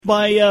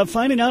by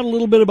finding out a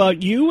little bit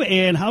about you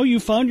and how you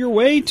found your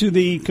way to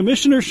the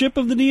commissionership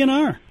of the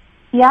DNR.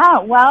 Yeah,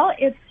 well,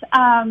 it's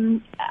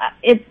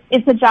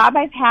a job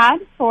I've had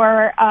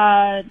for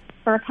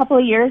a couple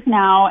of years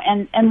now,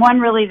 and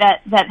one really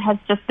that has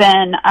just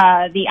been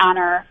the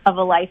honor of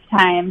a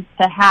lifetime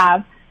to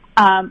have.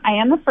 I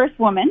am the first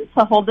woman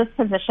to hold this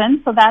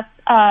position, so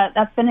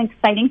that's been an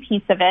exciting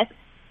piece of it.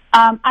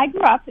 I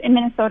grew up in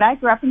Minnesota. I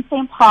grew up in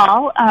St.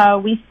 Paul.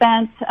 We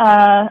spent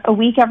a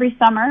week every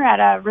summer at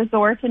a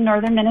resort in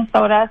northern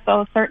Minnesota,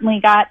 so certainly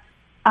got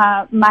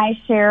my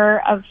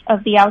share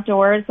of the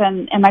outdoors.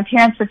 And my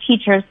parents were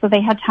teachers, so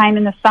they had time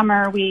in the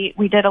summer.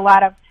 We did a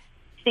lot of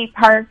state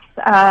parks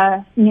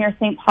near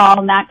St. Paul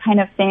and that kind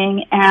of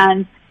thing.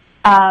 And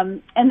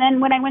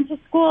then when I went to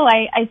school,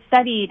 I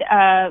studied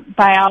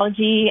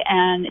biology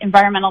and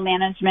environmental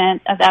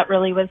management. That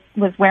really was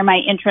where my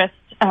interest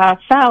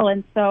fell.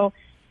 And so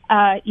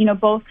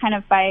both kind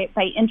of by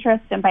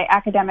interest and by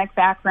academic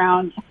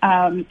background,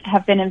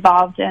 have been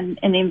involved in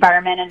the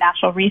environment and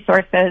natural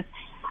resources.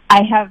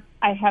 I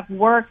have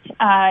worked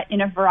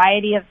in a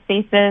variety of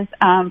spaces,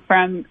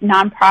 from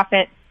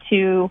nonprofit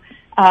to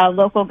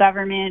local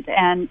government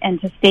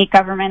and to state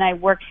government. I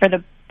worked for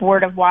the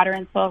Board of Water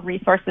and Soil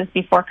Resources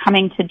before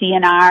coming to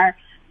DNR.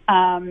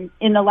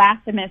 In the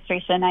last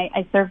administration,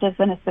 I served as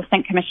an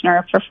assistant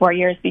commissioner for 4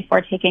 years before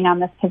taking on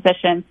this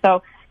position.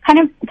 So kind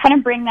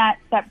of bring that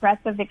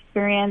breadth of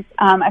experience.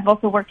 I've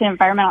also worked in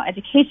environmental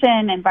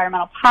education,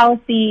 environmental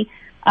policy,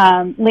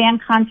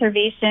 land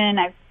conservation.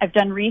 I've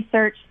done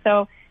research.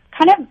 So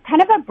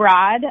kind of a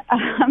broad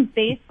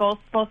base,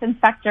 both in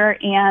sector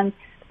and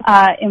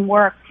in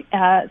work.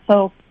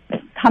 So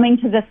coming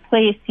to this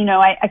place,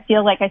 I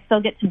feel like I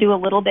still get to do a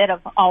little bit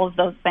of all of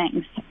those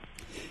things.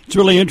 It's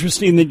really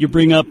interesting that you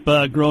bring up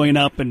growing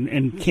up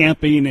and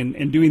camping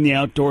and doing the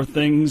outdoor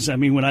things. I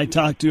mean, when I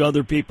talk to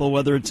other people,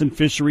 whether it's in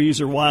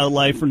fisheries or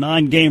wildlife or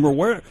non-game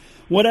or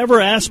whatever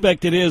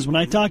aspect it is, when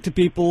I talk to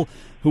people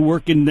who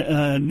work in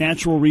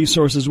natural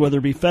resources, whether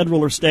it be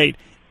federal or state,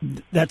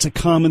 that's a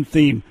common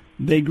theme.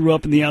 They grew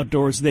up in the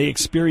outdoors. They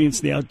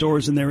experienced the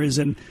outdoors, and there is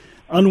an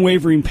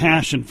unwavering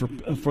passion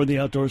for the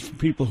outdoors for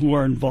people who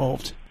are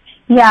involved.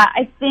 Yeah,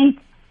 I think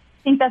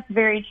that's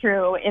very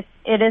true.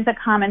 It is a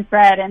common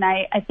thread, and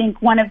I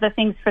think one of the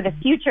things for the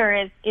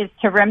future is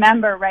to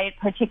remember, right,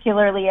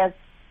 particularly as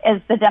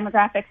the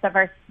demographics of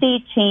our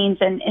state change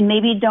and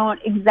maybe don't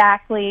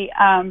exactly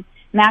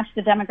match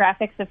the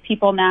demographics of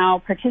people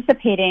now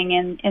participating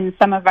in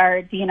some of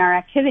our DNR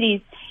activities.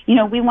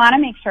 We want to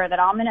make sure that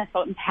all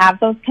Minnesotans have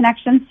those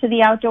connections to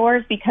the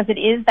outdoors, because it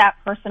is that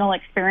personal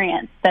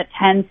experience that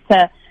tends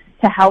to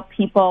help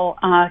people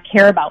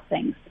care about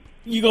things.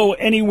 You go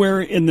anywhere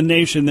in the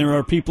nation, there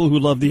are people who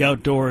love the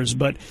outdoors,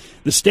 but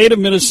the state of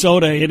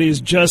Minnesota, it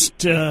is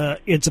just,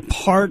 it's a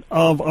part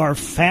of our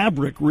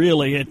fabric,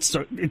 really. It's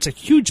a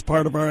huge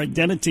part of our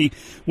identity.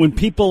 When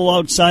people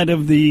outside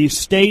of the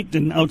state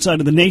and outside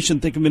of the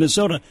nation think of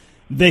Minnesota,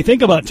 they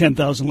think about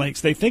 10,000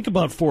 lakes. They think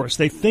about forests.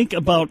 They think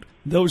about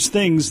those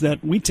things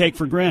that we take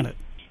for granted.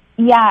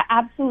 Yeah,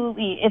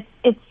 absolutely.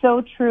 It's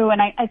so true.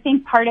 And I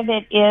think part of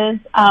it is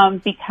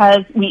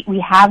because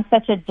we have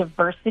such a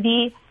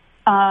diversity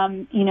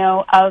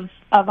of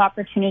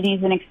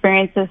opportunities and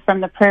experiences,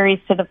 from the prairies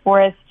to the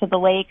forests to the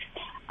lakes.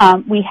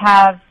 We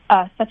have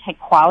such high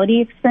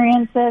quality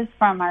experiences,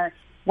 from our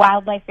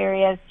wildlife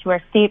areas to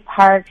our state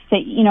parks to,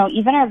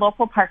 even our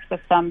local park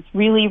systems,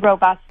 really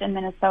robust in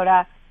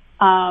Minnesota.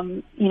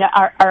 Our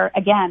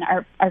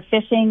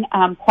fishing,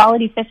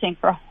 quality fishing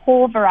for a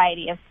whole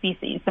variety of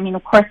species. I mean,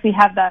 of course, we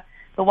have the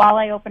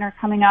walleye opener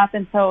coming up,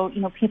 and so,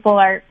 people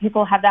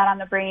have that on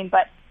the brain,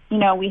 but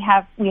we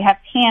have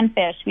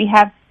panfish, we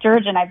have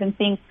sturgeon. I've been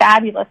seeing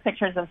fabulous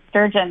pictures of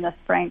sturgeon this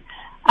spring.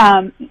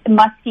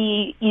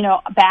 Muskie,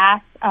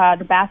 bass.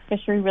 The bass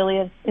fishery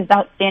really is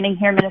outstanding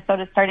here.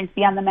 Minnesota's starting to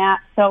be on the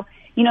map. So,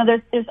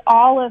 there's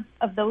all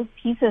of those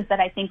pieces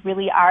that I think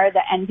really are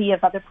the envy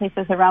of other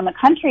places around the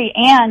country.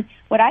 And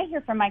what I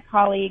hear from my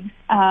colleagues,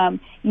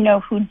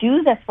 who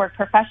do this work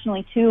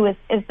professionally too, is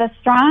the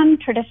strong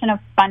tradition of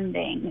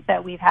funding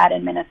that we've had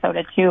in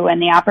Minnesota too,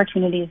 and the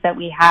opportunities that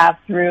we have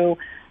through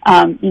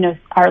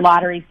our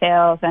lottery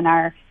sales and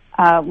our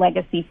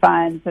legacy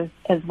funds,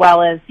 as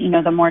well as,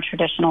 the more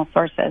traditional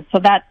sources. So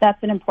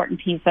that's an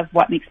important piece of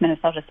what makes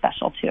Minnesota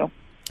special too.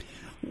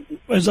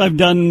 As I've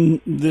done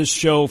this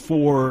show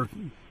for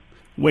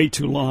way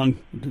too long,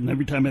 and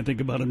every time I think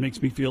about it, it makes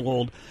me feel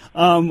old.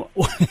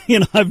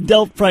 I've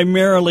dealt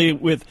primarily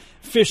with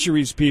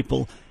fisheries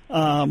people,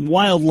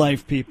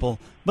 wildlife people,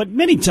 but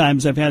many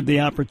times I've had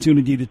the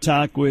opportunity to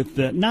talk with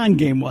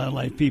non-game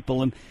wildlife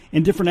people and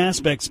in different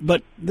aspects.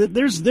 But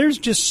there's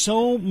just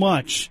so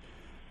much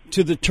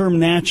to the term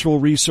natural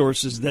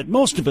resources that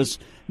most of us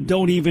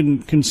don't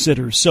even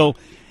consider. So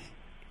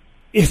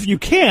if you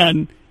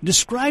can,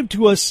 describe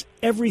to us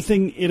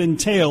everything it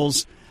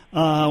entails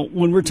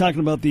when we're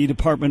talking about the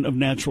Department of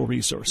Natural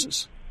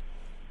Resources.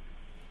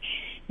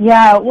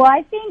 Yeah, well,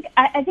 I think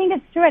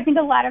it's true. I think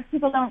a lot of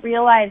people don't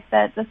realize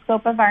that the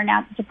scope of our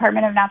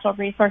Department of Natural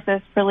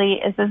Resources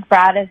really is as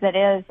broad as it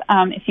is.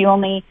 If you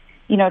only,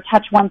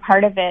 touch one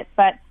part of it,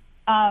 but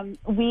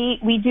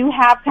we do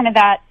have kind of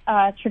that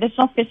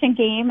traditional fishing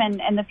game,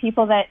 and the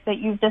people that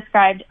you've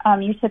described.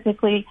 You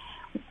typically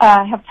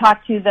have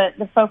talked to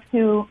the folks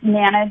who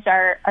manage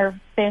our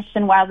fish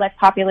and wildlife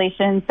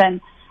populations, and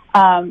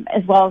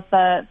as well as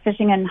the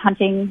fishing and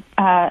hunting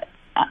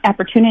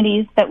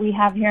opportunities that we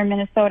have here in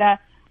Minnesota.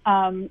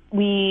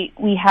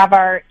 We have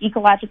our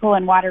Ecological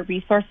and Water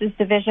Resources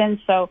Division,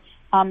 so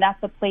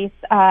that's a place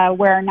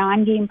where our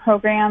non-game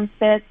program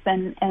sits,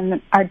 and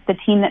the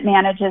team that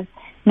manages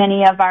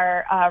many of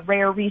our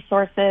rare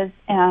resources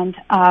and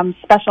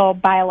special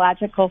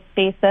biological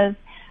spaces.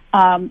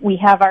 We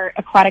have our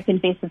Aquatic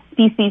Invasive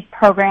Species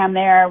program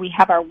there. We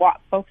have our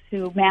folks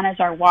who manage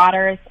our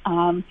waters,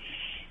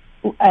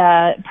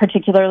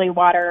 particularly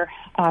water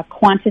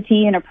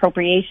quantity and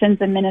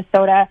appropriations in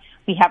Minnesota.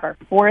 We have our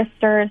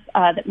foresters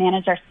that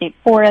manage our state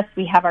forests.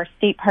 We have our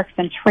State Parks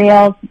and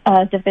Trails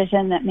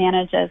division that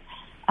manages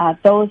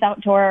those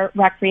outdoor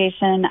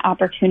recreation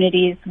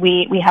opportunities.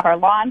 We have our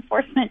law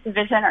enforcement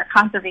division, our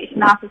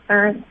conservation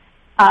officers.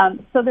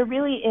 So there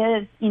really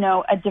is,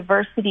 a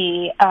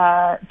diversity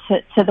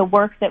to the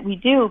work that we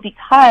do,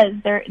 because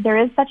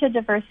there is such a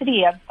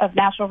diversity of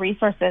natural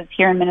resources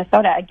here in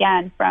Minnesota,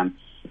 again, from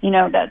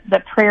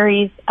the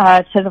prairies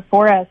to the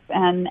forests,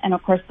 and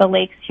of course the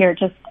lakes here.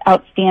 Just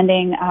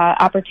outstanding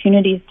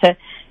opportunities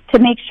to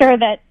make sure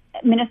that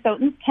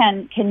Minnesotans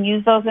can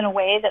use those in a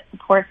way that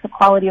supports the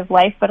quality of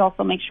life, but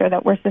also make sure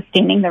that we're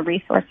sustaining the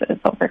resources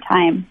over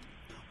time.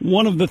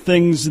 One of the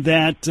things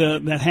that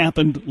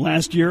happened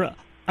last year,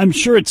 I'm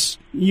sure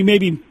you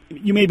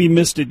maybe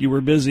missed it. You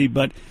were busy,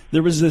 but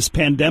there was this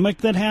pandemic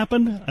that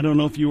happened. I don't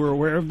know if you were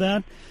aware of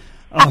that.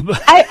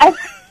 I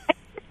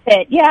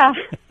it, yeah.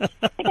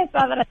 I think I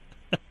saw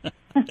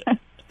that.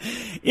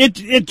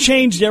 It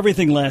changed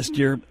everything last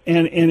year,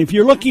 and if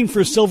you're looking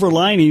for silver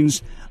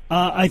linings,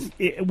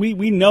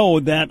 we know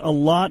that a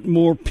lot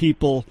more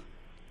people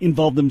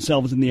involved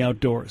themselves in the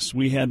outdoors.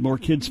 We had more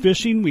kids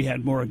fishing, we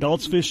had more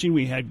adults fishing,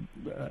 we had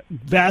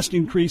vast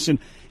increase in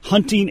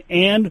hunting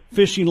and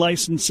fishing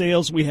license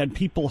sales. We had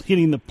people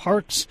hitting the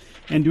parks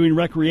and doing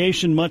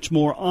recreation much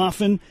more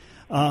often.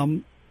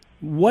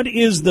 What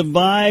is the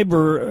vibe,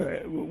 or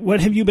what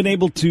have you been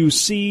able to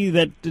see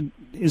that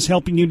is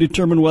helping you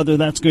determine whether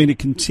that's going to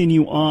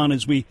continue on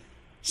as we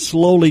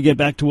slowly get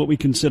back to what we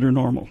consider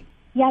normal?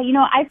 Yeah,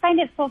 I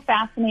find it so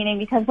fascinating,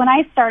 because when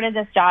I started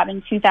this job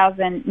in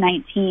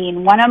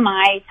 2019, one of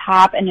my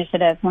top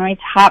initiatives, one of my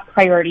top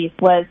priorities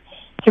was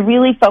to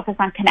really focus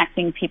on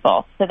connecting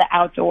people to the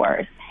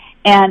outdoors.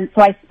 And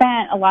so I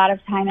spent a lot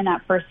of time in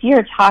that first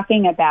year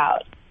talking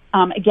about,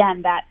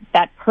 again,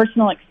 that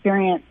personal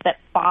experience that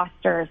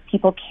fosters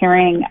people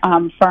caring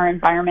for our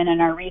environment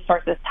and our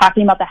resources,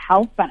 talking about the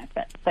health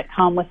benefits that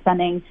come with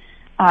spending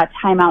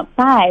time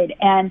outside.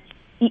 And,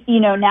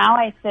 now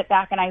I sit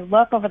back and I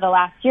look over the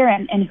last year,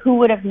 and who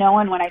would have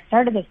known when I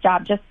started this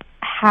job just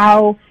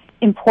how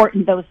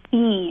important those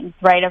themes,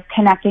 right, of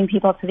connecting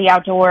people to the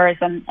outdoors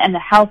and the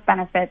health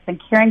benefits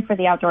and caring for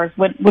the outdoors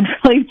would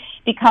really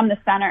become the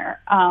center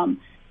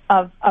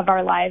of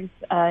our lives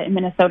in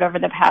Minnesota over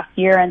the past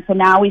year. And so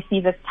now we see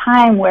this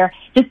time where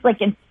just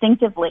like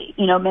instinctively,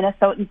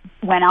 Minnesotans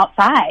went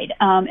outside,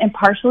 and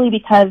partially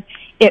because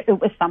it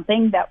was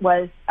something that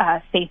was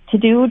safe to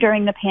do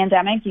during the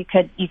pandemic. You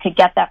could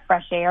get that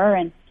fresh air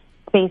and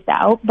space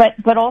out,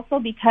 but also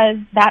because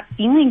that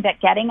feeling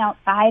that getting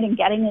outside and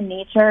getting in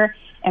nature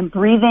and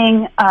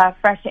breathing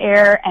fresh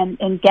air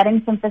and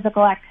getting some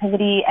physical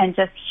activity and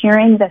just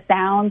hearing the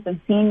sounds and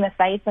seeing the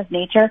sights of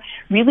nature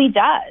really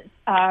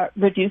does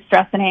reduce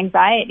stress and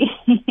anxiety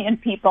in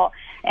people.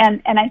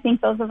 And I think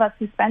those of us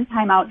who spend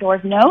time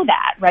outdoors know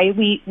that, right?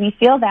 We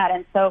feel that.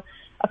 And so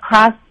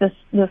across this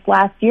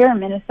last year,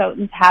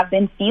 Minnesotans have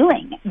been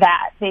feeling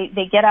that.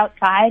 They get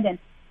outside, and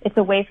it's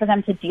a way for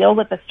them to deal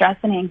with the stress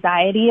and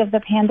anxiety of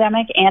the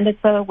pandemic, and it's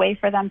a way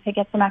for them to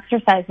get some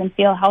exercise and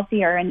feel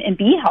healthier and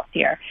be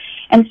healthier.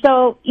 And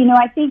so,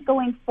 I think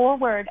going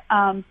forward,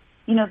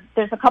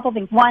 there's a couple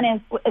things. One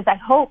is I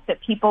hope that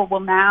people will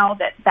now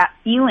that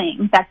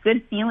feeling, that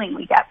good feeling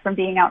we get from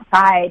being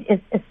outside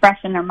is fresh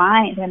in their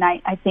mind. And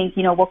I think,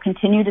 we'll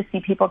continue to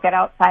see people get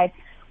outside.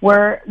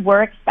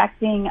 We're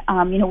expecting,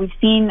 we've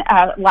seen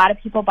a lot of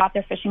people bought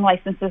their fishing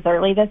licenses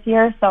early this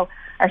year, so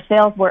our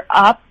sales were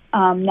up.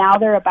 Now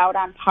they're about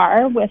on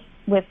par with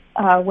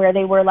where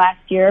they were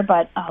last year,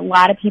 but a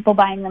lot of people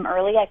buying them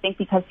early, I think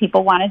because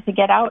people wanted to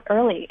get out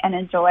early and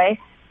enjoy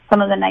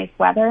some of the nice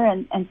weather.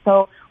 And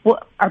so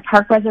our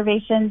park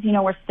reservations,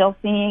 we're still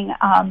seeing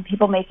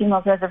people making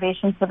those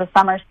reservations for the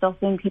summer, still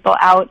seeing people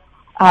out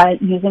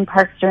using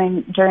parks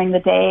during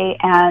the day,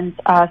 and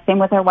same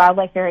with our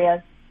wildlife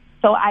areas.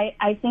 So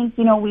I think,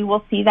 we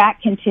will see that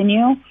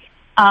continue.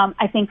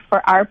 I think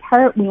for our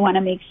part, we want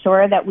to make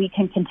sure that we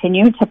can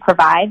continue to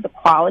provide the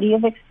quality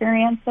of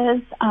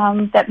experiences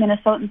that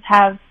Minnesotans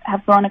have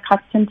grown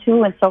accustomed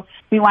to. And so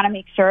we want to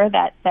make sure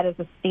that as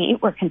a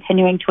state, we're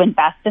continuing to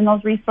invest in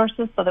those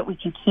resources so that we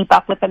can keep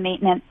up with the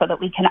maintenance, so that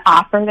we can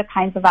offer the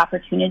kinds of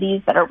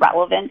opportunities that are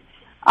relevant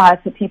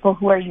to people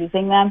who are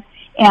using them.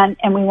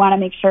 And we want to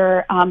make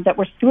sure that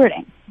we're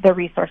stewarding the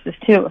resources,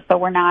 too, so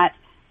we're not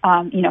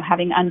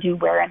having undue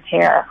wear and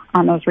tear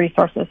on those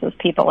resources as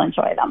people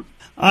enjoy them.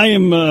 I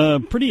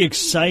am pretty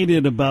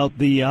excited about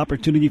the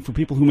opportunity for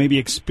people who maybe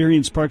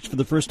experience parks for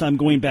the first time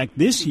going back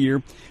this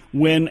year,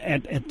 when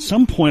at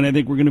some point I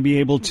think we're going to be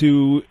able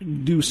to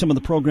do some of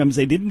the programs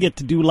they didn't get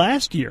to do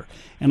last year.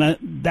 And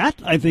that,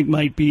 I think,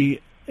 might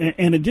be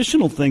an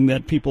additional thing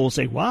that people will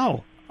say,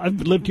 wow, I've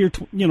lived here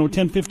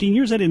 10, 15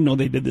 years. I didn't know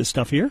they did this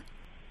stuff here.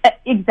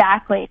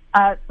 Exactly.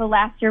 So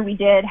last year we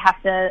did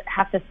have to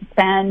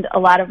suspend a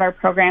lot of our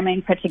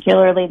programming,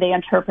 particularly the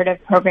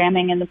interpretive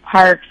programming in the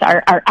parks.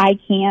 Our I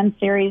Can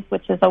series,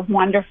 which is a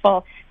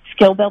wonderful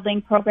skill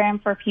building program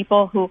for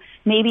people who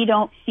maybe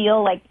don't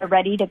feel like they're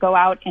ready to go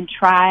out and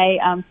try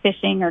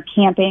fishing or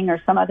camping or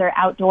some other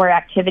outdoor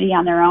activity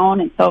on their own,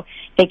 and so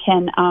they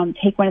can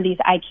take one of these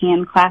I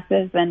Can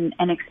classes and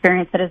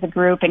experience it as a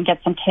group and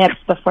get some tips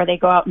before they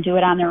go out and do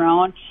it on their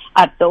own.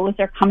 Those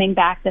are coming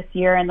back this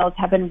year, and those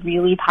have been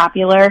really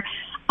popular.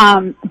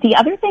 The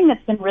other thing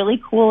that's been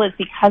really cool is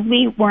because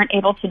we weren't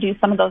able to do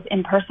some of those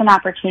in-person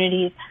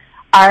opportunities,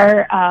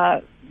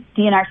 our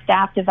DNR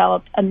staff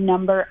developed a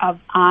number of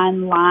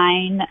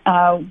online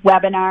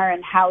webinar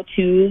and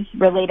how-tos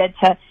related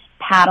to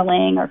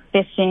paddling or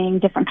fishing,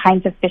 different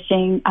kinds of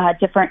fishing,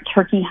 different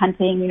turkey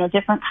hunting,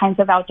 different kinds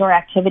of outdoor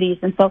activities.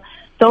 And so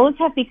those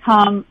have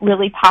become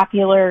really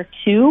popular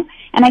too.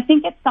 And I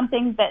think it's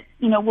something that,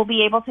 we'll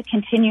be able to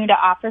continue to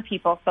offer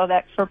people, so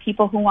that for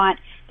people who want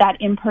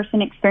that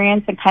in-person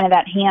experience and kind of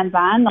that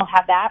hands-on, they'll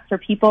have that. For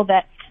people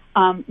that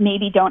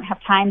maybe don't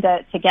have time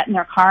to get in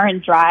their car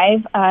and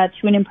drive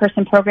to an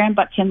in-person program,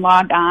 but can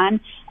log on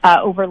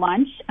over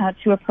lunch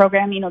to a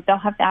program, they'll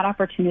have that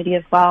opportunity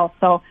as well.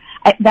 So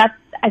that's,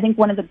 I think,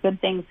 one of the good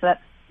things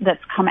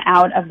that's come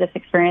out of this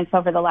experience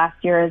over the last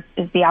year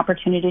is the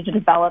opportunity to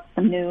develop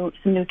some new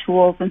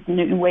tools and some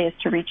new ways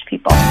to reach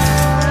people.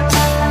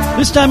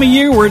 This time of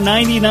year, we're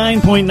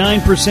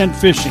 99.9%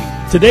 fishing.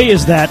 Today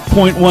is that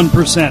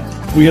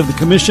 0.1%. We have the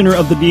Commissioner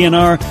of the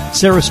DNR,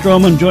 Sarah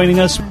Stroman, joining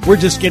us. We're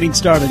just getting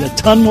started. A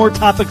ton more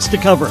topics to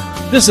cover.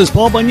 This is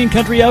Paul Bunyan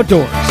Country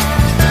Outdoors.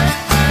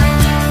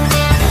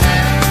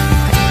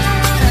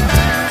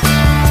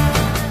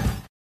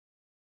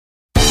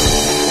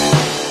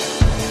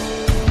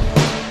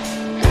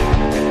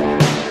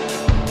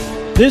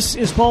 This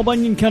is Paul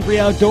Bunyan Country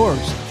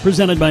Outdoors,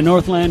 presented by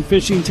Northland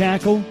Fishing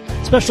Tackle.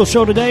 Special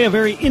show today, a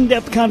very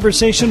in-depth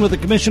conversation with the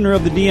Commissioner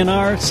of the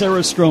DNR,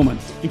 Sarah Stroman.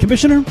 And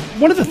Commissioner,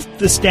 one of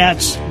the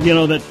stats,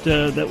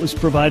 that was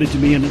provided to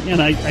me,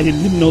 and I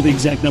didn't know the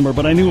exact number,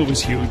 but I knew it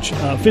was huge.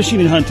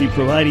 Fishing and hunting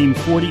providing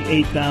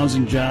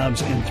 48,000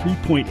 jobs and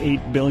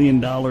 $3.8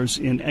 billion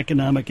in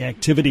economic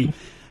activity.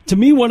 To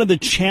me, one of the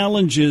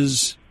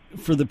challenges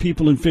for the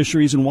people in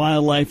fisheries and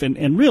wildlife,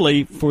 and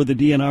really for the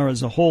DNR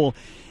as a whole,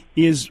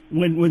 is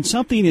when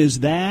something is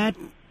that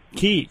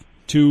key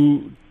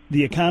to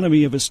the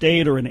economy of a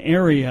state or an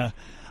area,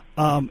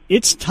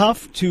 it's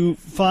tough to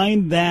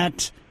find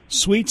that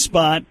sweet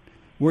spot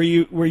where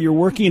you're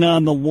working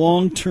on the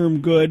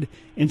long-term good,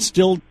 and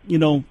still,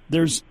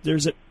 there's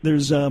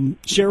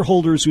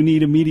shareholders who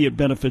need immediate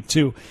benefit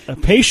too.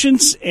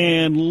 Patience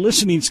and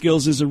listening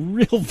skills is a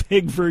real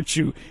big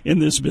virtue in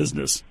this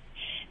business.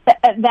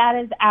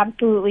 That is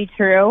absolutely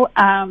true.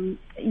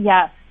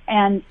 Yes.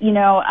 And,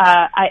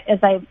 as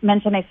I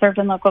mentioned, I served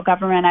in local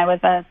government. I was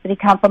a city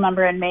council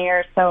member and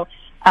mayor. So,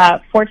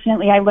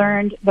 fortunately, I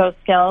learned those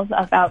skills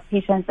about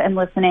patience and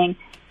listening.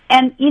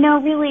 And,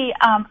 really,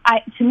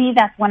 to me,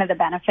 that's one of the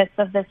benefits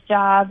of this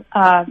job.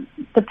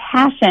 The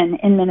passion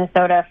in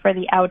Minnesota for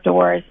the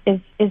outdoors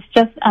is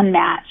just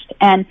unmatched.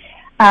 And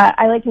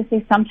I like to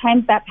say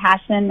sometimes that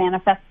passion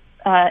manifests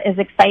as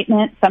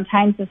excitement,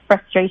 sometimes as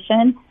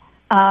frustration.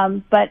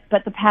 But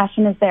the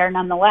passion is there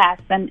nonetheless.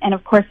 And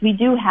of course, we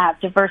do have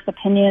diverse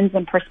opinions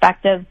and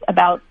perspectives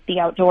about the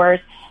outdoors.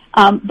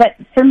 But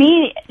for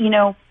me,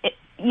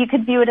 you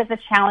could view it as a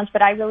challenge,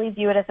 but I really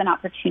view it as an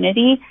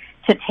opportunity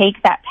to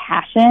take that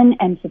passion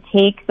and to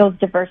take those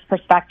diverse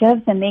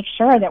perspectives and make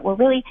sure that we're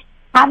really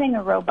having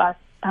a robust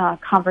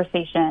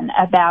conversation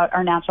about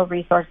our natural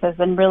resources,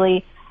 and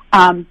really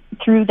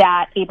through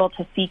that able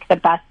to seek the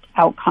best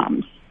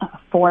outcomes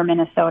for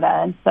Minnesota.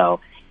 And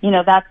so,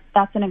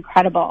 that's an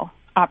incredible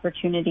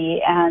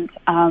opportunity, and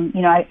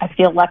I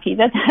feel lucky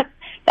that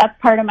that's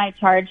part of my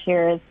charge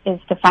here is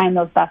to find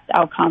those best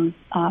outcomes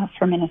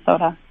for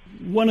Minnesota.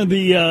 One of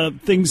the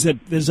things that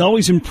has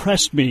always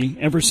impressed me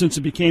ever since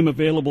it became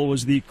available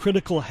was the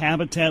critical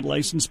habitat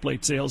license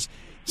plate sales.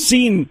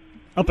 Seen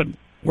up in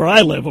where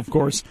I live, of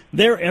course,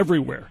 they're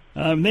everywhere.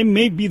 They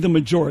may be the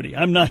majority,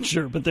 I'm not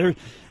sure, but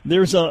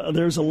there's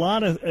a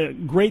lot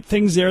of great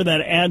things there that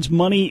adds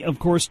money, of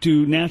course,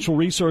 to natural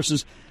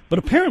resources. But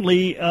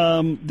apparently,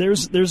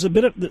 there's a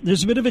bit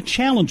of a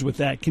challenge with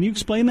that. Can you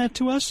explain that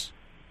to us?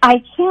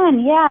 I can,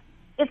 yeah.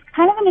 It's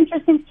kind of an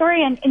interesting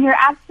story, and you're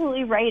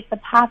absolutely right. The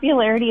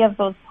popularity of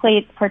those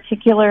plates,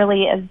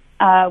 particularly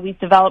as we've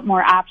developed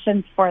more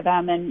options for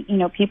them, and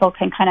people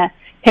can kind of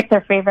pick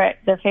their favorite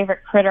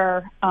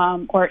critter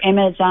or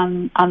image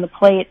on the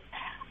plates.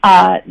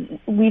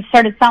 We've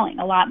started selling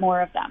a lot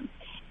more of them.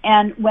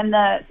 And when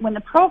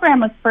the program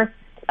was first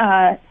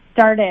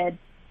started,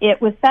 it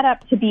was set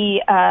up to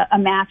be a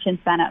match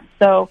incentive.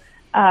 So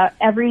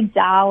every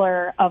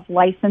dollar of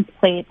license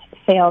plate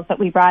sales that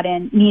we brought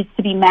in needs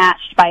to be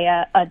matched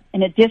by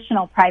an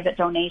additional private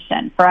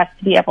donation for us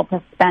to be able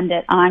to spend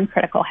it on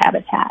critical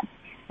habitat.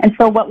 And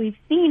so what we've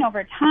seen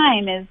over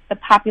time is the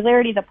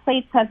popularity of the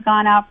plates has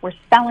gone up. We're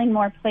selling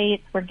more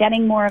plates. We're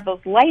getting more of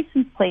those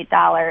license plate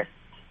dollars.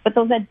 But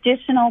those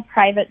additional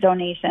private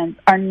donations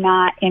are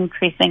not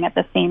increasing at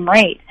the same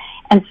rate.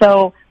 And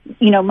so,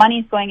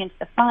 money's going into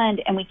the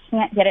fund, and we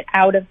can't get it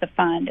out of the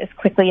fund as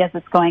quickly as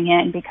it's going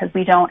in because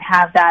we don't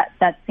have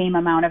that same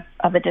amount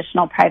of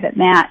additional private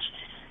match.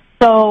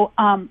 So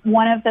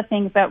one of the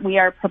things that we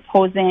are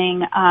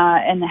proposing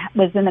and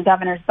was in the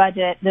governor's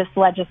budget this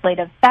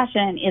legislative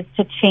session is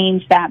to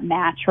change that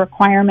match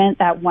requirement,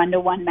 that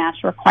 1-to-1 match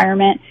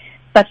requirement,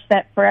 such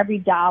that for every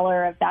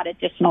dollar of that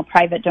additional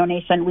private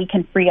donation, we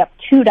can free up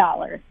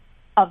 $2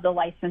 of the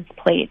license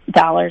plate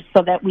dollars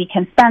so that we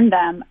can spend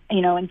them,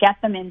 and get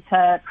them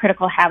into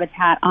critical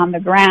habitat on the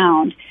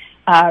ground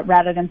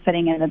rather than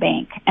sitting in the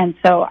bank. And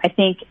so I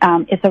think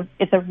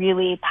it's a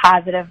really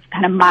positive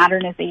kind of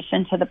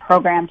modernization to the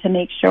program to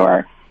make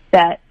sure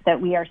that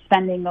we are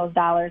spending those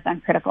dollars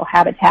on critical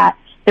habitat.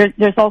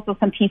 There's also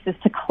some pieces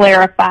to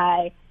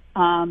clarify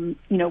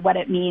what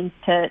it means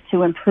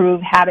to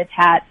improve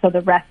habitat, so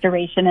the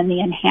restoration and the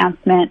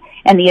enhancement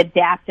and the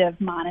adaptive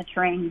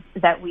monitoring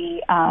that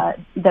we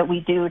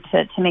do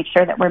to make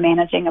sure that we're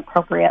managing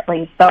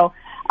appropriately. So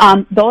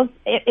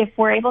if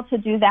we're able to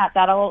do that,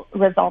 that'll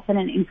result in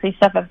an increase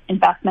of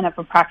investment of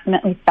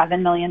approximately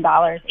 $7 million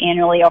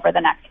annually over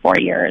the next 4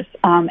 years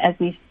as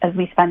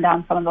we spend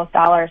down some of those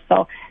dollars.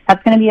 So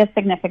that's going to be a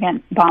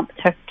significant bump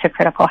to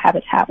critical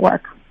habitat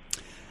work.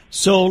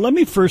 So let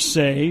me first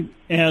say,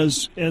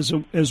 as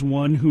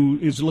one who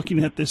is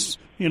looking at this,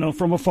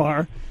 from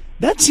afar,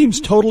 that seems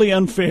totally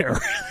unfair.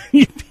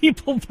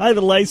 People buy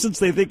the license,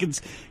 they think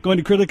it's going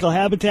to critical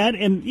habitat,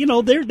 and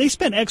they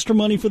spend extra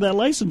money for that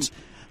license.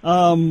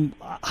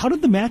 How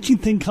did the matching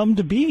thing come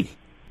to be?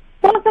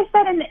 Well, as I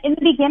said, in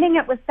the beginning,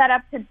 it was set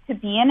up to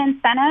be an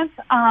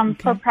incentive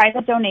for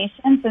private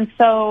donations. And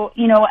so,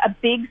 a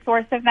big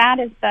source of that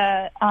is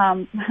the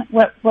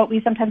what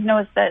we sometimes know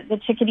as the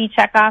chickadee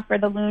checkoff or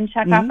the loon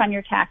checkoff on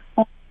your tax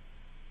form.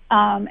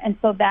 And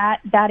so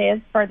that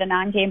is, for the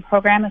non-game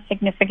program, a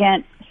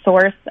significant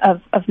source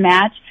of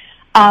match.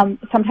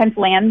 Sometimes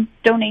land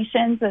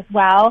donations as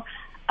well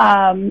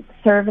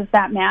serve as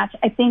that match.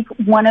 I think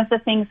one of the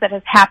things that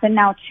has happened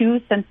now, too,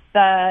 since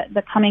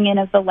the coming in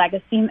of the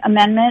legacy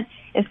amendment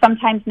is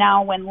sometimes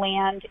now when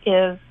land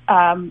is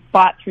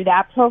bought through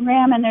that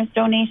program and there's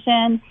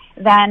donation,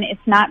 then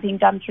it's not being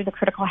done through the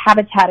critical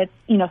habitat. It's,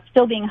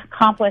 still being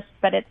accomplished,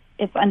 but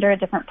it's under a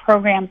different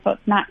program, so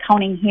it's not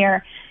counting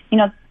here.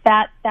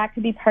 That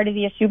could be part of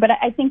the issue. But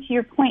I think to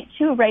your point,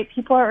 too, right,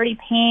 people are already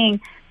paying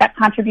that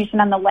contribution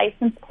on the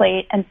license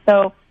plate, and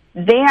so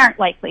they aren't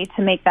likely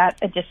to make that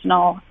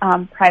additional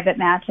private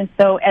match. And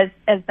so as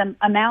the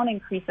amount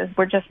increases,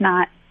 we're just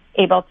not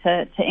able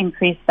to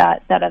increase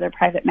that other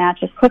private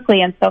match as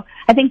quickly. And so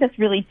I think this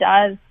really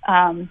does,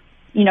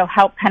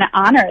 help kind of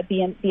honor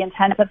the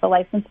intent of the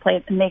license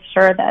plate and make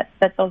sure that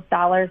those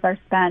dollars are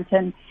spent.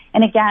 And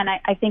again,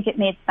 I think it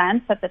made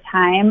sense at the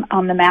time.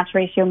 The match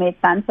ratio made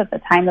sense at the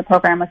time the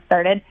program was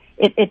started.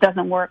 It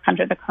doesn't work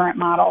under the current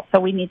model, so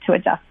we need to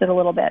adjust it a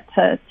little bit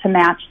to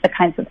match the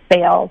kinds of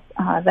sales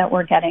that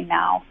we're getting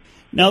now.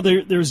 Now,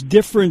 there's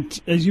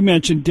different, as you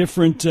mentioned,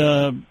 different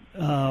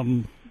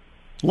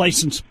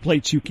license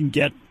plates you can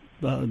get.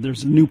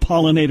 There's a new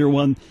pollinator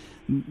one.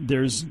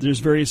 There's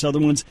various other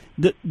ones.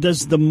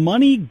 Does the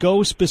money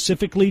go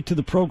specifically to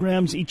the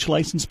programs each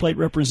license plate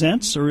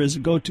represents, or does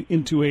it go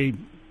into a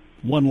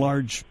one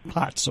large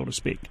pot, so to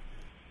speak?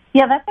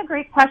 Yeah, that's a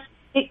great question.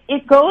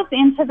 It goes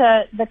into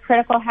the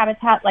Critical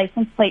Habitat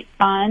License Plate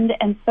Fund,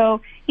 and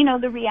so,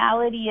 the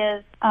reality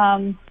is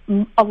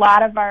a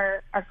lot of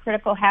our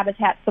critical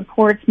habitat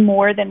supports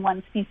more than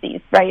one species,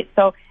 right?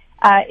 So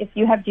if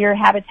you have deer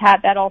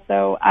habitat, that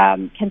also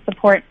can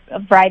support a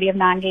variety of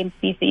non-game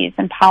species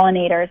and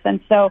pollinators,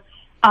 and so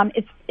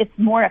it's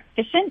more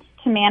efficient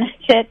to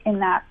manage it in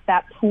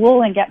that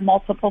pool and get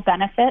multiple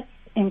benefits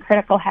in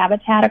critical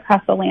habitat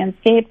across the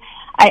landscape.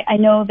 I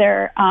know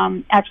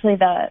actually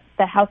the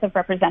House of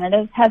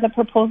Representatives has a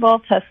proposal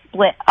to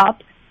split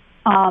up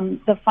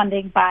the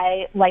funding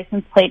by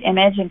license plate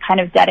image and kind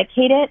of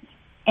dedicate it.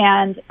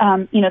 And,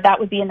 that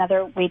would be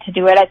another way to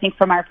do it. I think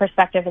from our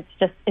perspective,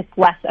 it's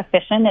less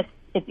efficient.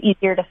 it's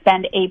easier to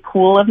spend a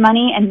pool of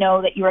money and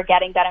know that you are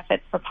getting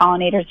benefits for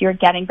pollinators, you're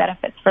getting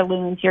benefits for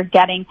loons, you're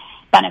getting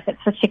benefits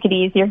for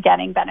chickadees, you're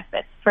getting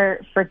benefits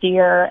for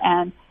deer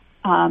and,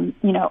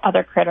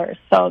 other critters.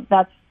 So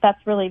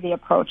that's really the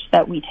approach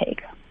that we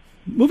take.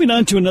 Moving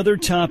on to another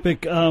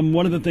topic,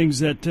 one of the things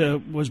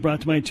that was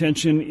brought to my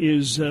attention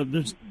is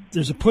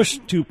there's a push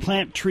to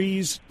plant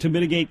trees to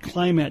mitigate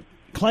climate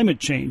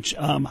change.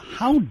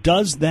 How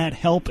does that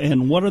help,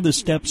 and what are the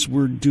steps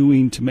we're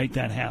doing to make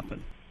that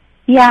happen?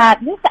 Yeah,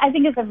 this I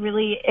think is a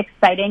really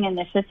exciting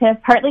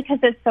initiative, partly because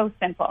it's so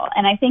simple.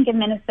 And I think in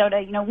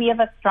Minnesota, we have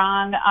a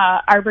strong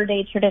Arbor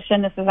Day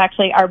tradition. This is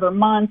actually Arbor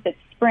Month. It's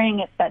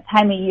spring. It's that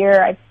time of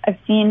year. I've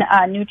seen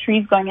new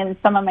trees going in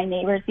some of my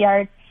neighbors'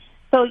 yards.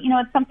 So,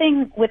 it's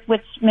something with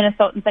which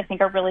Minnesotans, I think,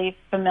 are really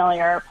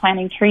familiar,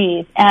 planting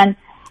trees. And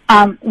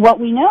what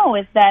we know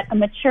is that a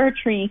mature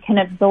tree can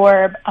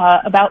absorb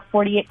about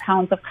 48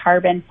 pounds of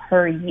carbon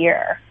per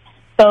year.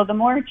 So the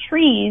more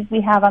trees we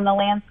have on the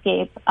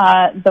landscape,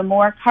 the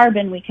more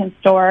carbon we can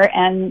store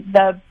and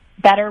the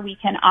better we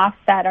can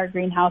offset our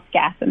greenhouse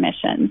gas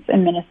emissions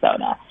in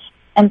Minnesota.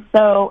 And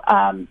so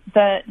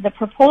the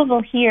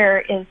proposal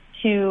here is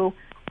to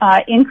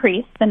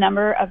increase the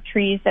number of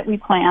trees that we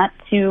plant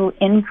to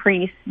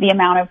increase the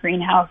amount of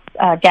greenhouse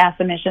gas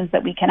emissions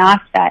that we can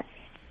offset.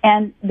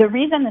 And the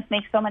reason this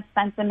makes so much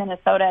sense in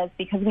Minnesota is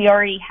because we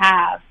already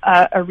have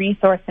a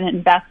resource and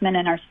investment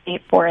in our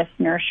state forest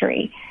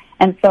nursery.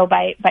 And so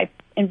by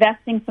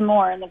investing some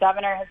more, and the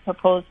governor has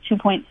proposed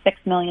 $2.6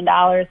 million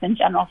in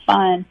general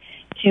fund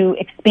to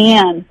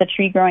expand the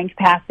tree growing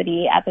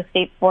capacity at the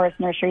state forest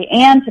nursery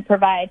and to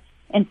provide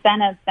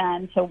incentives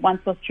then to, once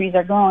those trees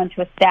are grown,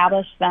 to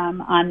establish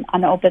them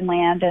on open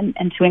land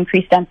and to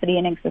increase density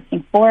in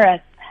existing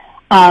forests.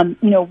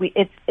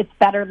 It's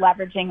better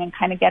leveraging and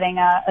kind of getting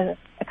a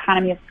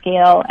economy of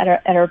scale at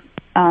our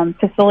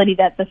facility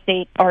that the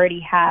state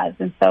already has.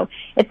 And so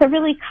it's a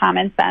really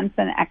common sense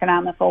and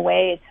economical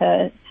way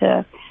to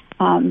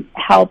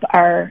help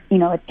our,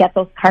 get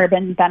those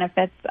carbon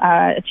benefits,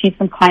 achieve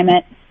some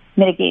climate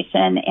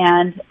mitigation,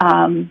 and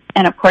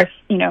of course,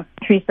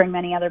 trees bring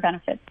many other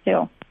benefits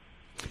too.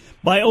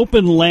 By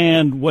open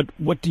land,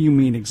 what do you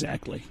mean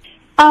exactly?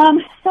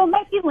 So it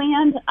might be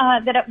land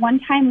that at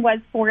one time was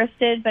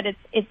forested, but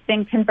it's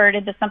been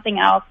converted to something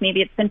else.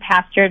 Maybe it's been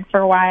pastured for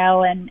a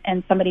while,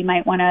 and somebody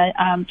might want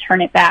to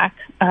turn it back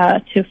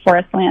to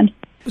forest land.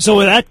 So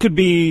that could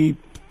be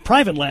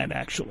private land,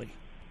 actually.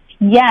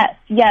 Yes.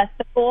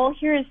 The goal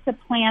here is to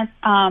plant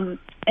an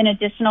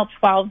additional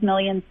 12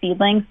 million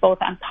seedlings, both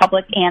on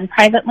public and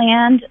private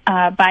land,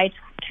 by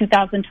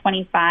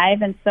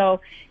 2025. And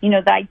so,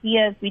 the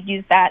idea is we'd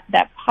use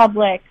that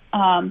public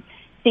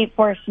state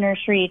forest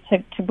nursery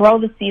to grow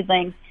the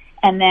seedlings,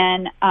 and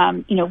then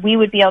we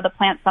would be able to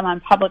plant some on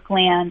public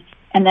land,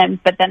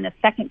 but then the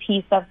second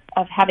piece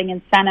of having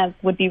incentives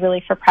would be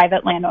really for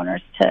private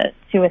landowners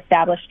to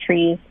establish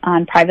trees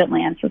on private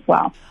lands as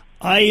well.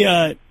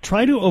 I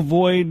try to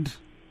avoid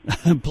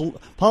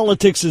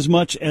politics as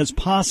much as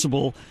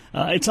possible.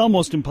 It's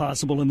almost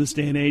impossible in this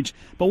day and age.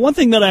 But one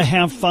thing that I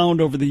have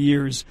found over the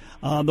years,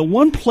 the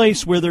one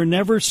place where there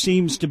never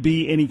seems to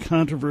be any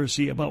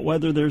controversy about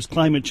whether there's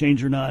climate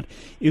change or not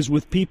is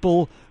with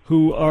people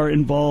who are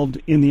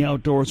involved in the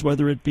outdoors,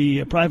 whether it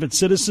be private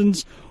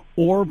citizens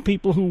or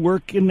people who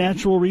work in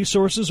natural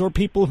resources, or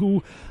people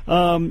who,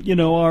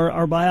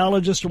 are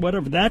biologists or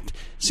whatever. That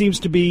seems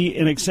to be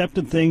an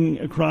accepted thing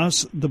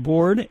across the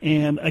board.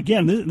 And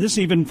again, this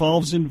even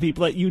involves in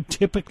people that you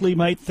typically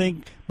might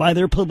think by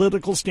their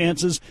political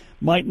stances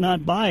might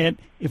not buy it.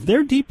 If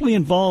they're deeply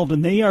involved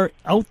and they are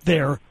out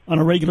there on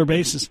a regular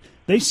basis,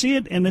 they see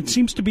it, and it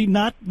seems to be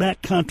not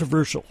that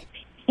controversial.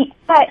 Yeah,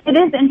 it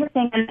is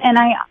interesting, and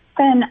I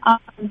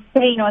often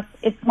say,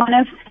 it's one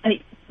of the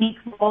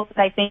roles that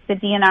I think the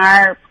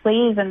DNR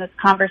plays in this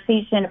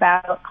conversation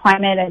about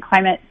climate and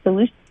climate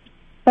solutions.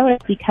 So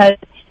it's because,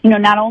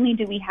 not only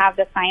do we have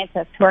the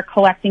scientists who are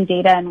collecting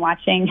data and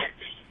watching,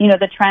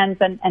 the trends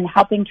and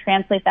helping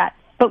translate that,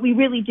 but we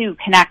really do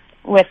connect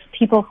with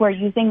people who are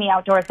using the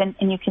outdoors, and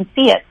you can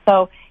see it.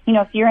 So,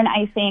 if you're an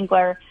ice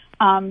angler,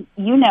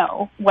 you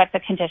know what the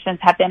conditions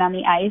have been on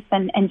the ice,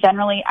 and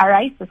generally our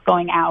ice is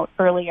going out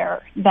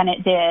earlier than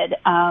it did,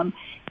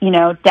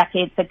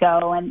 decades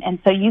ago, and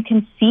so you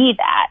can see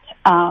that.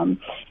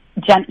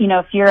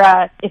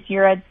 If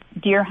you're a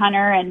deer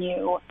hunter and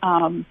you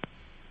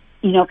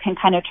can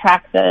kind of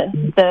track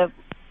the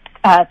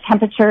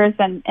temperatures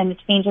and the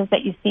changes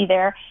that you see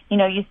there,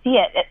 you see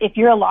it. If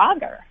you're a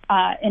logger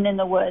and in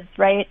the woods,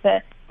 right,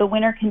 the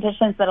winter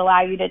conditions that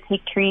allow you to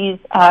take trees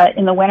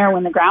in the winter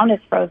when the ground is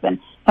frozen,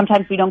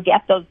 sometimes we don't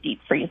get those deep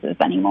freezes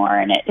anymore,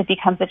 and it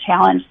becomes a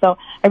challenge. So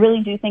I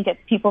really do think it's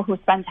people who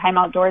spend time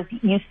outdoors,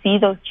 you see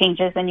those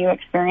changes and you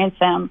experience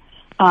them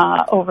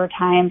over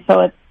time.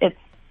 So it's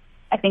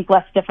I think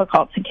less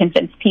difficult to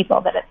convince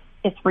people that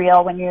it's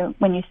real when you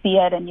see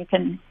it, and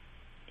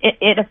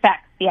it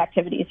affects the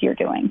activities you're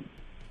doing.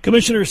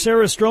 Commissioner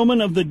Sarah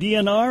Stroman of the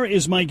DNR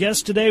is my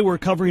guest today. We're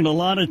covering a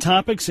lot of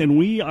topics, and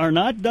we are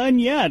not done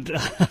yet.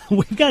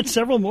 We've got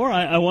several more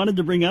I wanted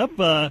to bring up.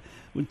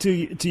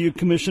 to you,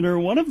 Commissioner.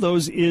 One of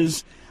those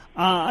is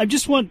I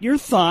just want your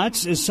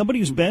thoughts as somebody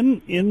who's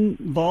been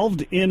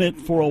involved in it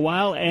for a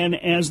while and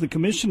as the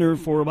commissioner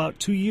for about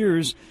 2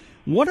 years.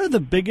 What are the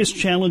biggest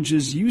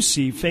challenges you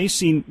see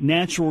facing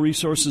natural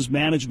resources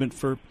management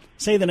for,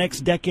 say, the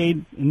next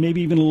decade and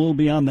maybe even a little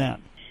beyond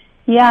that?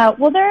 Yeah,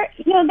 well, there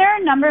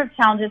are a number of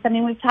challenges. I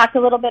mean, we've talked a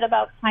little bit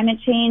about climate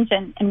change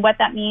and what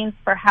that means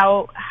for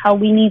how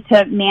we need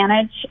to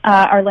manage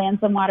our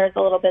lands and waters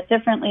a little bit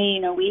differently.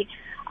 You know, we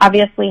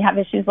obviously have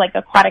issues like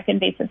aquatic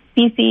invasive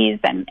species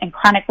and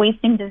chronic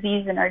wasting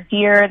disease in our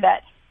deer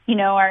that, you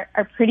know,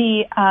 are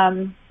pretty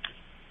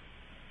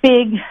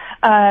big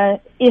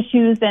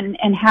issues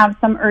and have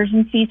some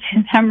urgency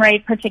to them,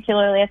 right?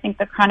 Particularly, I think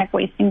the chronic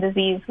wasting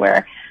disease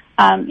where,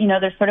 you know,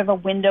 there's sort of a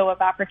window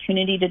of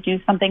opportunity to do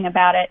something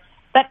about it.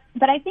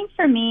 But I think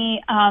for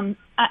me,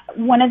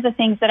 one of the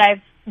things that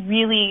I've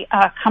really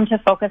come to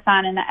focus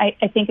on, and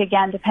I think,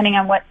 again, depending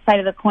on what side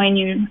of the coin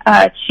you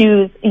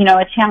choose, you know,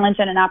 a challenge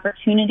and an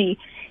opportunity,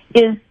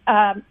 is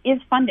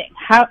funding.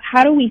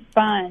 How do we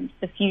fund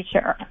the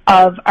future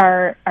of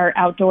our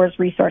outdoors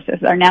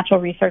resources, our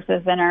natural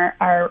resources, and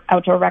our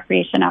outdoor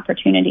recreation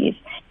opportunities?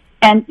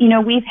 And, you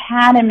know, we've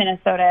had in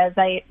Minnesota, as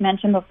I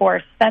mentioned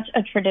before, such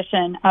a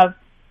tradition of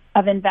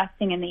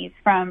investing in these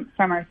from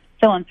our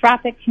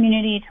philanthropic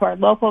community to our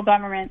local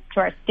governments, to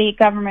our state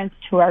governments,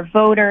 to our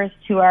voters,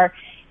 to our,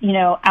 you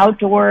know,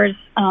 outdoors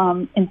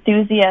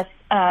enthusiasts.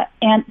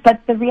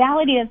 But the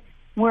reality is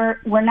we're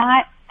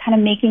not kind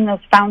of making those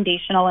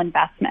foundational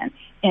investments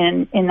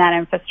in that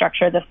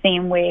infrastructure the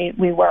same way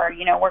we were.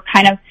 You know,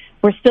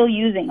 we're still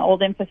using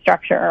old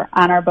infrastructure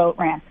on our boat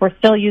ramps. We're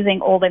still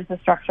using old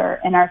infrastructure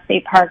in our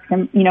state parks,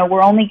 and, you know,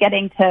 we're only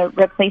getting to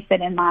replace it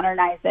and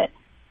modernize it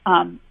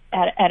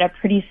at a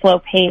pretty slow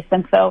pace.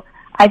 And so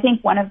I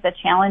think one of the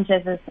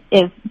challenges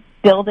is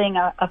building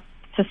a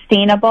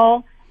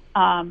sustainable,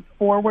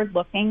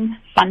 forward-looking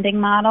funding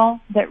model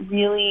that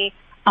really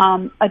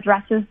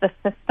addresses the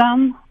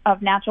system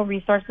of natural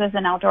resources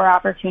and outdoor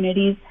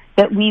opportunities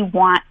that we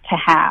want to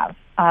have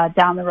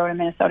down the road in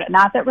Minnesota.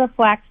 Not that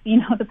reflects, you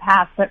know, the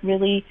past, but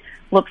really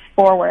looks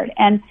forward.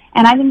 And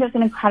I think there's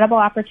an incredible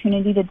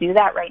opportunity to do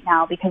that right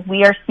now because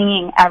we are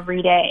seeing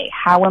every day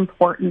how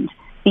important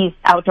these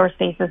outdoor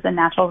spaces and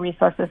natural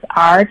resources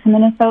are to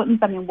Minnesotans.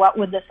 I mean, what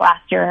would this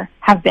last year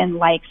have been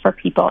like for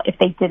people if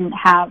they didn't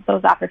have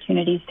those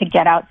opportunities to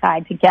get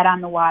outside, to get on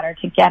the water,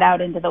 to get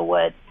out into the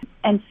woods?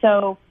 And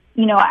so,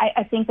 you know,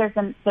 I think there's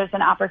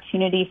an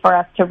opportunity for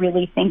us to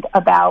really think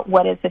about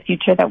what is the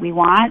future that we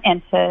want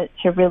and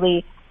to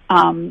really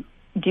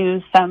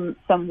do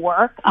some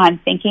work on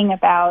thinking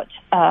about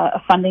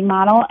a funding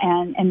model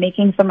and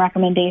making some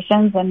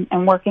recommendations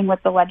and working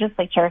with the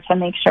legislature to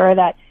make sure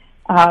that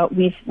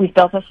we've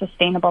built a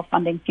sustainable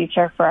funding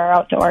future for our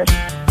outdoors.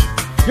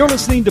 You're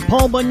listening to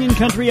Paul Bunyan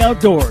Country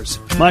Outdoors.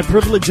 My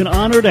privilege and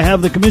honor to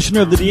have the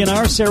Commissioner of the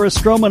DNR, Sarah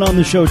Stroman, on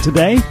the show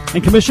today.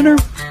 And Commissioner,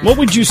 what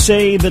would you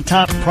say the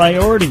top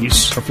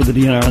priorities are for the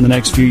DNR in the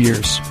next few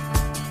years?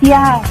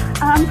 Yeah,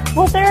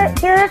 well, there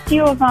are a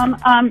few of them.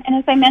 And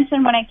as I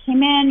mentioned when I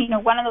came in, you know,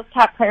 one of those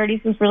top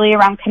priorities was really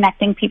around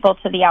connecting people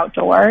to the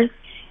outdoors.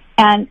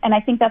 And I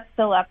think that's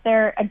still up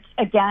there.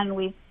 Again,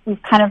 we've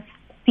kind of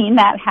seen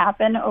that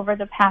happen over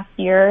the past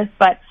years,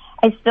 but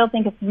I still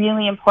think it's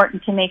really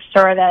important to make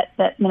sure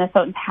that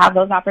Minnesotans have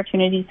those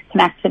opportunities to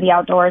connect to the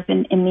outdoors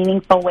in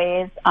meaningful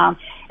ways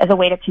as a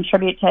way to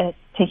contribute to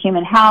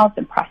human health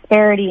and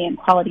prosperity and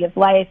quality of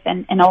life,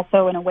 and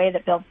also in a way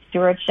that builds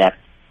stewardship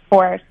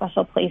for our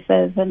special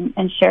places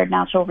and shared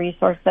natural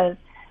resources.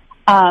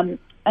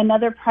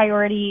 Another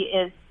priority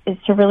is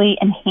to really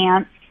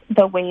enhance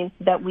the ways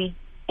that we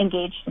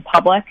engage the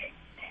public.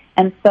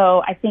 And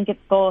so I think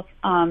it's both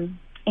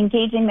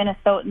engaging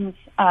Minnesotans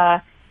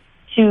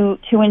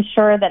to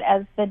ensure that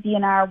as the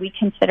DNR, we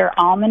consider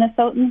all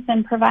Minnesotans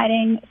in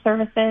providing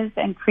services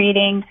and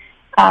creating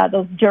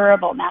those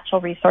durable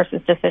natural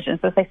resources decisions,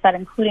 as I said,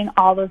 including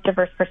all those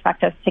diverse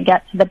perspectives to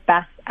get to the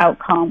best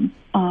outcome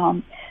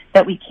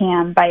that we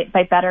can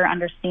by better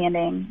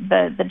understanding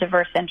the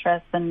diverse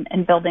interests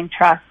and building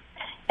trust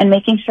and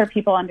making sure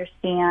people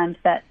understand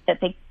that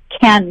they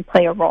can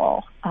play a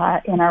role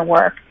in our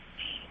work.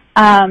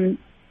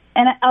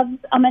 And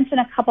I'll mention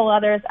a couple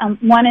others.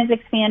 One is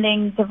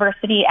expanding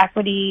diversity,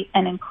 equity,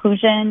 and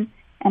inclusion.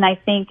 And I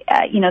think,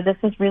 this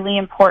is really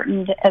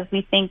important as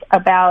we think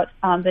about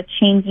the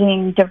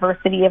changing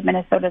diversity of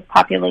Minnesota's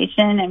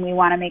population. And we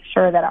want to make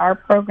sure that our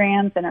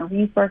programs and our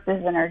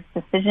resources and our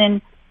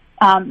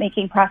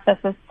decision-making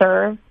processes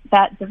serve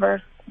that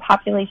diverse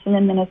population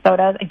in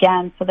Minnesota,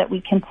 again, so that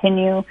we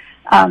continue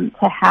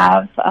to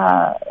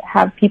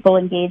have people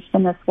engaged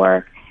in this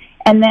work.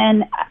 And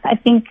then I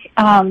think,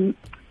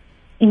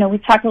 we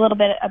talked a little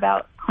bit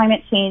about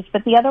climate change,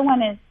 but the other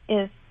one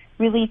is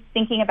really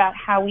thinking about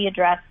how we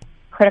address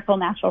critical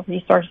natural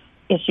resource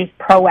issues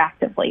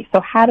proactively.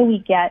 So how do we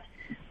get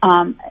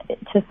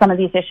to some of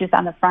these issues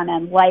on the front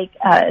end, like,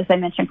 as I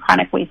mentioned,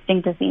 chronic wasting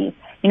disease,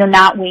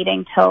 not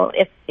waiting till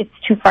it's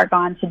too far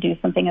gone to do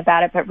something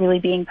about it, but really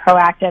being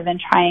proactive and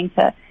trying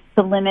to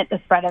limit the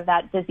spread of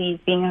that disease,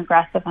 being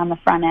aggressive on the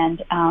front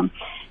end.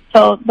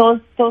 So those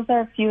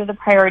are a few of the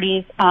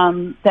priorities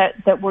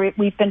that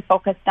we've been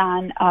focused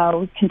on,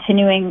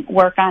 continuing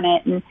work on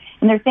it, and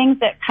there are things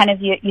that kind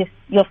of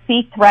you'll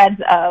see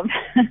threads of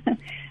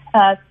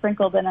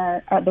sprinkled in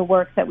the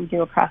work that we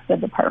do across the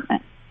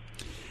department.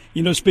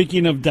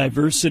 Speaking of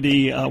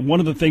diversity, one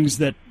of the things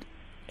that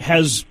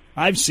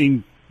I've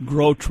seen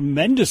grow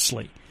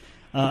tremendously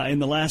in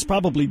the last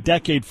probably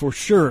decade for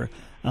sure.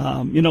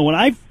 When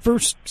I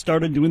first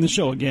started doing the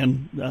show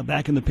again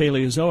back in the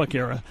Paleozoic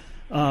era,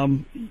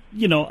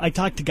 I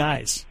talked to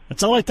guys.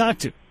 That's all I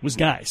talked to was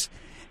guys.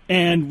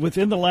 And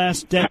within the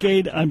last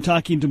decade, I'm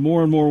talking to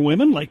more and more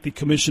women, like the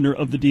commissioner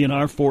of the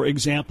DNR, for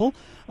example.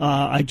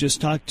 I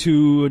just talked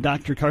to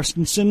Dr.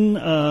 Carstensen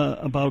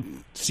about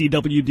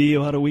CWD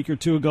about a week or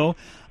two ago.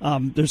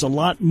 There's a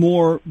lot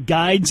more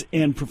guides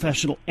and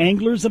professional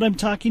anglers that I'm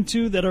talking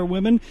to that are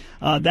women.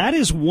 That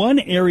is one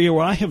area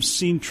where I have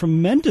seen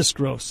tremendous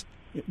growth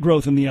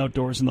in the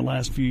outdoors in the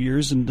last few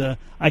years, and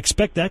I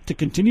expect that to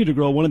continue to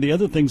grow. One of the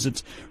other things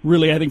that's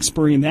really, I think,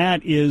 spurring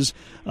that is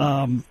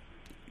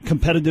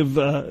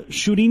competitive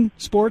shooting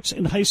sports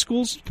in high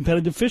schools,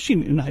 competitive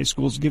fishing in high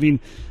schools, giving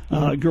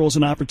girls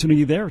an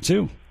opportunity there,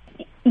 too.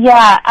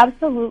 Yeah,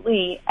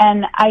 absolutely.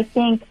 And I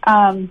think,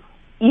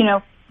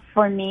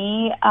 for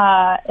me,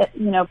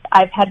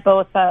 I've had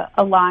both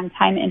a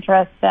long-time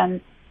interest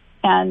and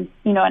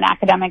an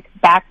academic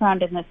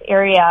background in this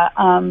area.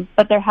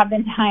 But there have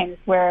been times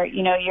where,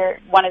 you're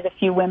one of the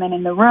few women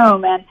in the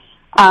room and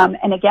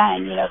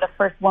again, the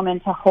first woman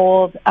to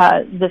hold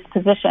this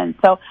position.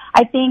 So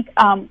I think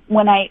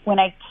when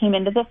I came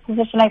into this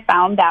position, I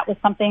found that was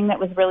something that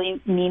was really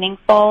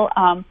meaningful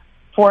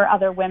for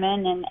other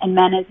women and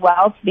men as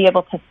well, to be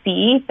able to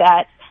see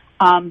that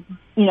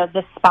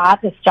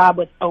this job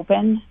was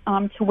open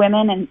to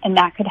women, and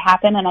that could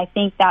happen. And I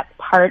think that's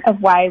part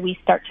of why we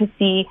start to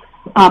see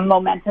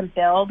momentum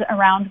build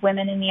around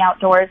women in the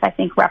outdoors. I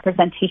think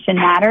representation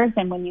matters,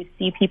 and when you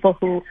see people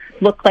who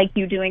look like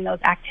you doing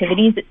those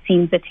activities, it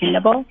seems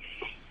attainable.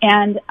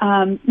 And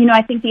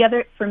I think the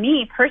other, for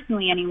me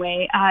personally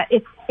anyway,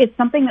 it's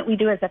something that we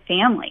do as a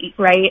family,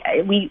 right?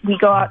 We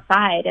go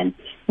outside and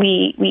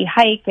we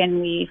hike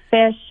and we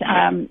fish.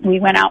 We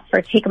went out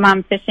for Take a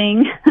Mom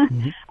fishing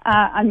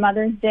on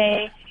Mother's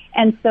Day,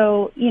 and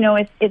so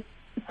it's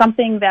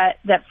something that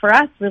for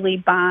us really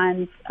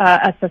bonds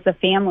us as a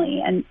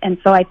family. And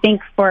so I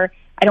think I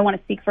don't want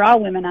to speak for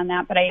all women on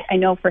that, but I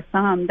know for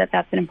some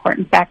that's an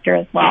important factor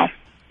as well.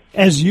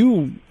 As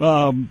you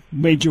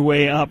made your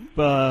way up,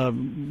 you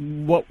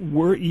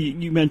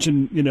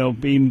mentioned,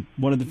 being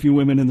one of the few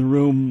women in the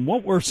room,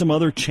 what were some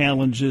other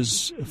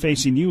challenges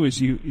facing you as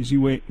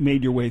you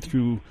made your way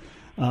through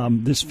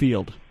this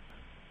field?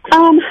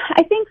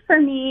 I think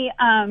for me,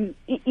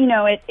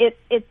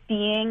 it's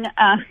being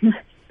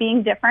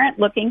different,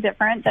 looking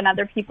different than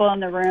other people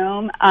in the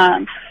room.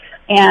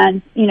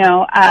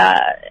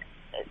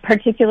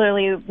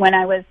 Particularly when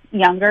I was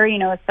younger,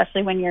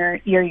 especially when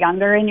you're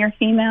younger and you're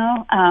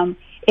female,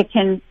 it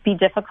can be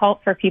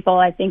difficult for people,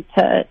 I think,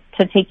 to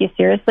take you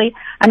seriously.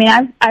 I mean,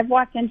 I've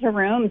walked into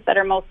rooms that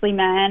are mostly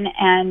men,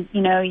 and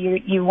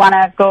you want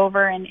to go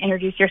over and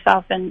introduce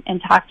yourself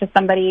and talk to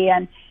somebody,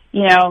 and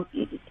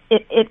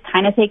it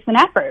kind of takes an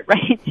effort,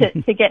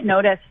 right, to get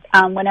noticed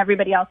when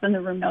everybody else in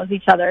the room knows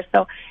each other.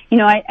 So,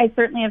 I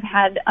certainly have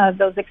had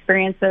those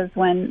experiences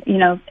when,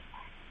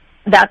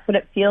 that's what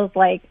it feels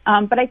like.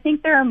 But I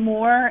think there are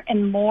more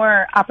and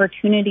more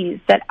opportunities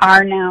that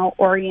are now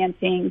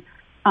orienting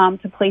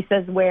to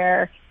places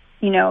where,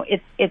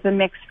 it's a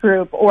mixed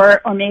group, or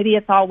maybe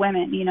it's all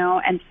women,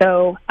 and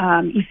so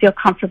you feel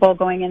comfortable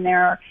going in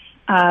there.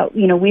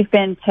 We've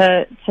been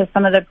to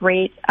some of the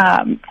great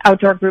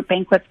outdoor group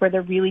banquets where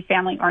they're really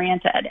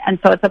family-oriented. And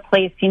so it's a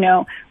place,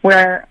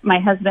 where my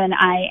husband,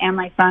 I, and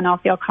my son all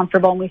feel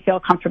comfortable, and we feel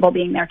comfortable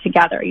being there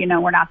together.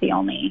 We're not the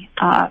only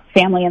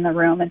family in the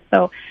room. And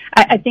so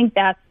I think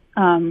that's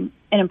an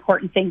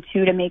important thing,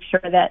 too, to make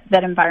sure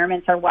that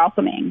environments are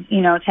welcoming,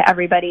 to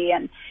everybody.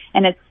 And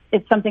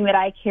it's something that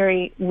I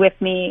carry with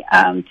me,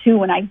 too,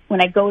 when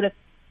I go to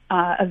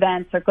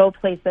events or go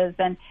places,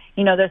 and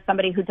there's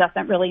somebody who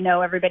doesn't really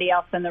know everybody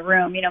else in the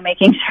room,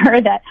 making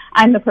sure that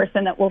I'm the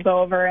person that will go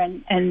over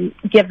and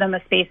give them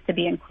a space to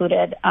be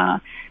included,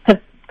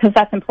 because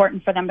that's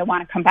important for them to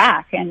want to come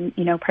back and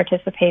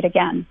participate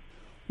again.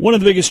 One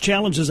of the biggest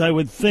challenges, I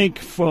would think,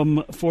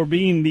 for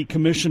being the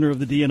commissioner of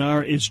the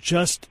DNR is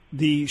just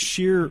the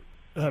sheer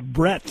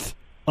breadth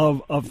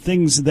of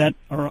things that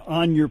are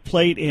on your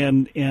plate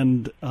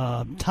and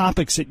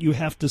topics that you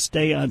have to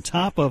stay on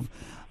top of.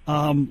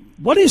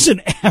 What is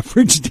an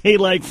average day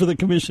like for the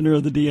commissioner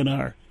of the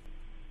DNR?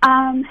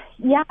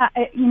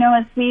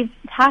 As we've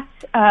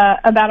talked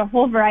about a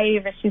whole variety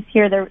of issues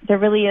here, there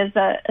really is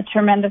a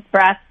tremendous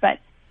breadth, but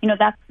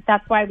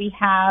that's why we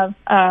have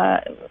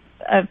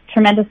a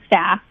tremendous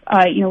staff.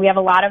 We have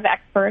a lot of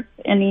experts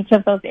in each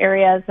of those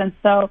areas, and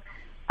so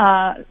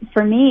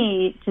for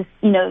me, just,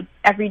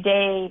 every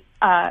day,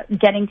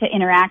 getting to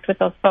interact with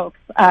those folks.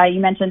 You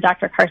mentioned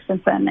Dr.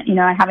 Carstensen,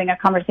 having a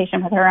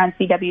conversation with her on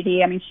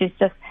CWD. I mean, she's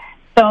just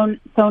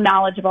so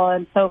knowledgeable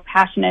and so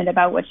passionate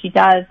about what she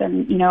does.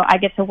 And, I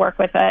get to work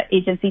with an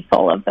agency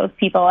full of those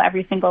people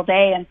every single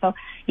day. And so,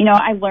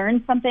 I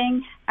learn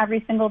something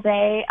every single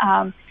day.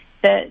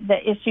 The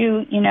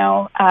issue,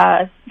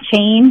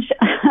 change,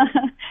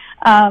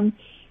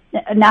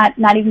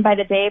 not even by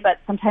the day, but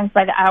sometimes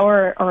by the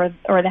hour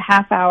or the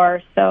half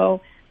hour.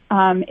 So,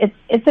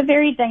 it's a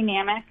very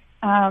dynamic,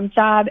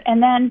 job.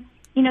 And then,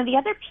 the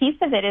other piece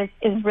of it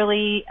is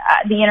really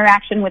the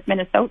interaction with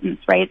Minnesotans,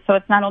 right? So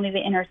it's not only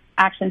the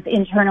interactions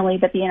internally,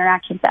 but the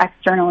interactions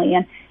externally,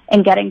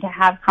 and getting to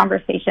have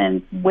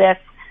conversations with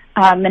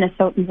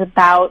Minnesotans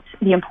about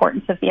the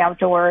importance of the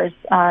outdoors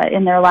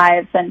in their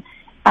lives. And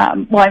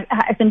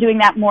I've been doing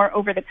that more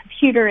over the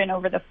computer and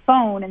over the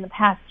phone in the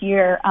past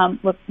year.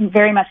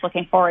 Very much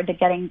looking forward to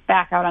getting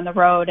back out on the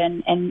road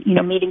and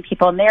meeting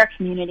people in their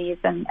communities,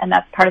 and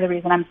that's part of the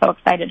reason I'm so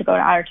excited to go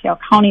to Otter Tail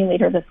County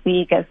later this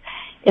week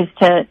is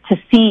to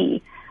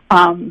see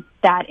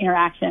that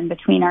interaction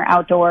between our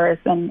outdoors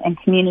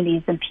and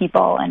communities and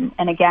people.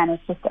 And again,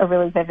 it's just a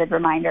really vivid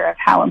reminder of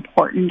how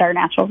important our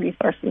natural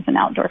resources and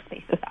outdoor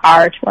spaces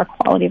are to our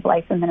quality of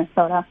life in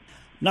Minnesota.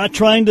 Not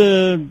trying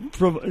to,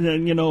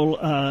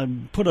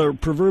 put a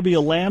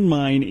proverbial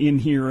landmine in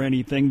here or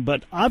anything,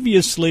 but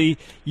obviously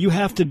you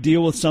have to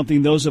deal with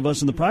something those of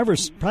us in the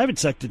private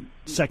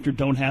sector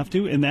don't have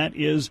to, and that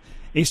is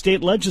a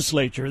state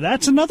legislature.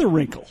 That's another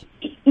wrinkle.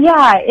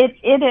 Yeah, it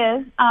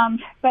is.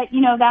 But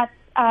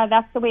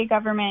that's the way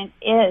government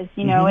is.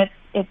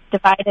 It's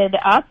divided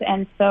up,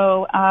 and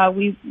so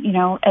we,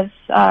 as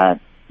the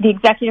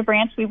executive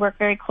branch, we work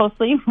very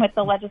closely with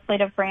the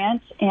legislative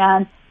branch,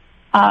 and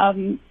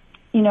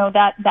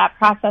that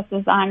process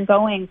is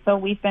ongoing. So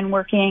we've been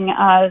working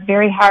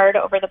very hard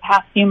over the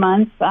past few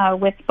months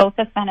with both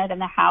the Senate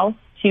and the House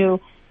to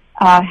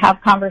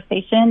have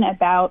conversation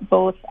about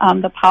both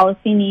the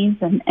policy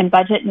needs and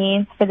budget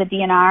needs for the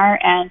DNR.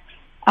 And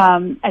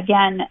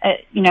again,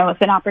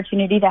 it's an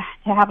opportunity to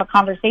have a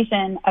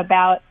conversation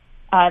about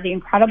the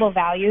incredible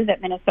value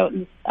that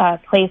Minnesotans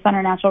place on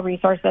our natural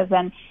resources.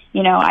 And,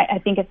 I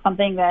think it's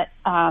something that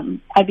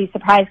I'd be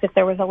surprised if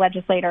there was a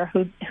legislator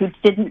who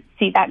didn't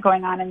see that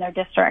going on in their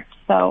district.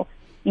 So,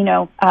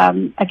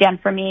 again,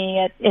 for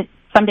me,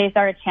 some days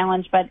are a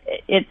challenge, but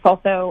it's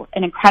also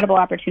an incredible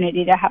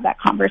opportunity to have that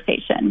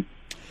conversation.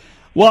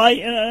 Well,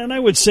 I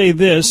would say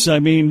this. I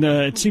mean,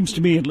 it seems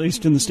to me, at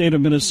least in the state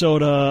of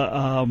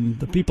Minnesota,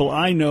 the people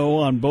I know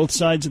on both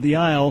sides of the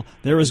aisle,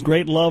 there is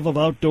great love of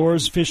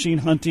outdoors, fishing,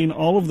 hunting,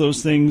 all of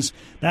those things.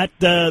 That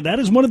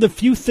is one of the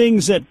few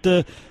things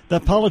that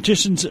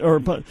politicians or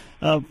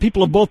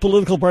people of both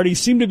political parties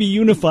seem to be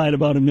unified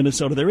about in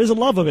Minnesota. There is a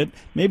love of it,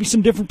 maybe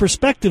some different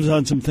perspectives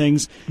on some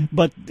things,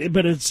 but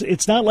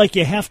it's not like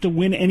you have to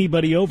win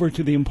anybody over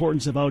to the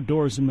importance of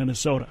outdoors in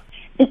Minnesota.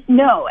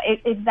 No,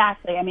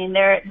 exactly. I mean,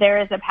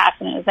 there is a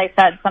passion. As I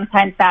said,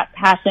 sometimes that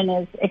passion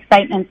is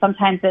excitement.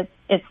 Sometimes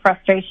it's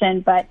frustration.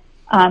 But,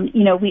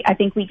 I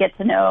think we get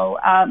to know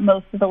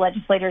most of the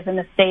legislators in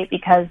the state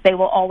because they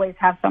will always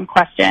have some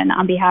question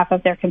on behalf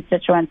of their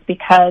constituents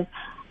because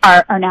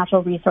our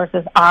natural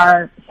resources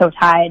are so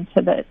tied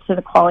to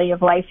the quality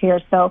of life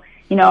here. So,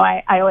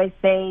 I always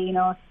say,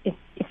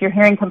 if you're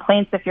hearing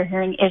complaints, if you're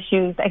hearing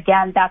issues,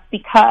 again, that's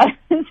because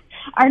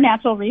our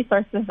natural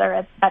resources are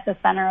at the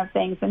center of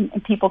things and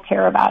people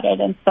care about it.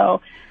 And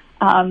so,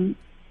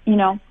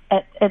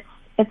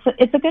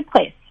 it's a good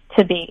place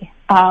to be,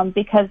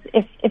 because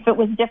if it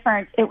was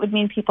different, it would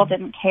mean people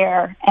didn't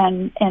care.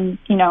 And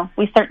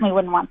we certainly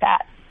wouldn't want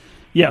that.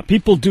 Yeah,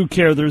 people do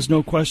care. There's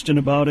no question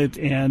about it.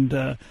 And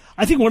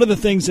I think one of the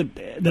things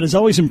that has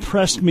always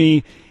impressed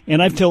me,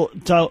 and I've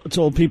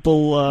told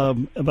people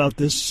about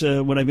this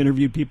when I've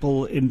interviewed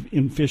people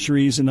in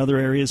fisheries and other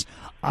areas,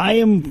 I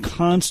am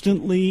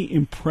constantly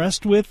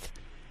impressed with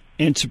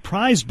and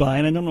surprised by,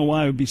 and I don't know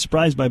why I would be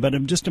surprised by, but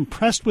I'm just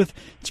surprised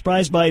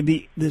by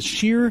the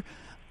sheer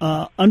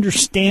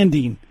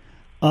understanding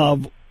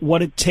of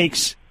what it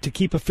takes to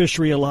keep a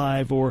fishery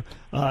alive or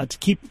to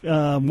keep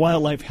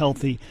wildlife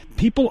healthy.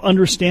 People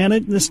understand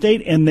it in the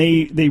state, and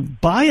they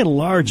by and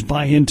large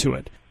buy into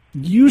it.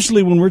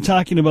 Usually when we're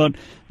talking about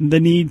the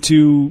need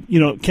to,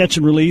 catch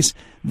and release,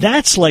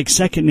 that's like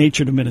second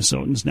nature to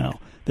Minnesotans now.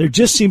 There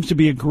just seems to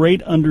be a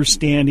great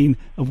understanding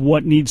of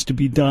what needs to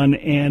be done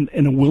and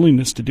a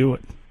willingness to do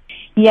it.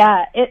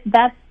 Yeah,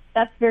 that's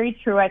very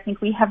true. I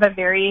think we have a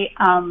very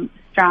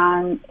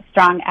strong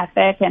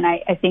ethic, and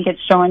I think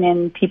it's shown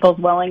in people's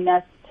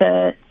willingness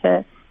to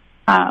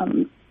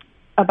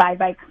abide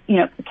by,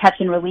 catch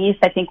and release.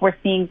 I think we're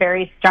seeing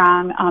very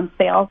strong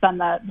sales on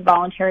the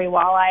voluntary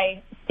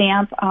walleye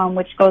stamp,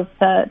 which goes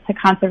to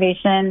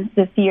conservation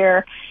this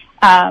year.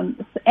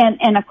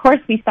 And of course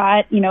we saw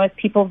it, as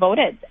people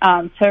voted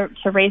to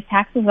raise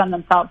taxes on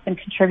themselves and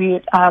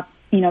contribute,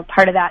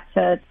 part of that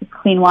to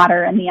clean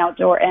water and the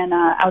outdoor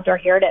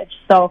heritage.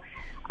 So,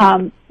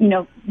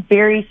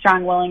 very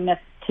strong willingness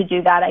to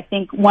do that. I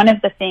think one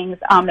of the things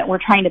that we're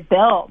trying to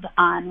build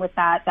on with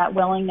that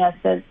willingness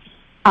is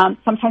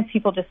sometimes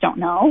people just don't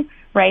know,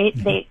 right?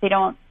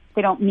 Mm-hmm.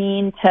 They don't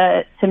mean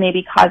to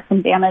maybe cause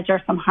some damage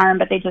or some harm,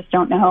 but they just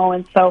don't know.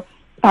 And so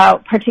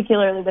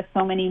particularly with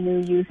so many new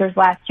users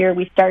last year,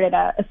 we started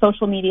a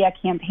social media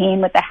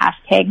campaign with the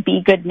hashtag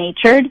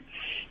 #BeGoodNatured.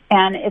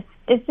 And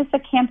it's just a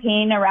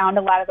campaign around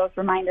a lot of those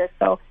reminders.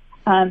 So,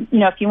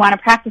 if you want to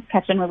practice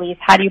catch and release,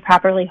 how do you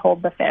properly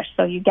hold the fish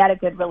so you get a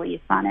good release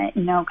on it,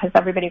 because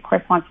everybody, of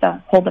course, wants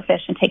to hold the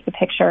fish and take the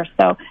picture.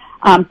 So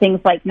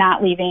things like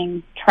not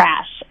leaving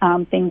trash,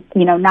 things,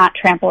 not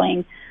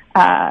trampling,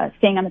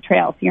 staying on the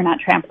trail so you're not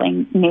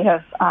trampling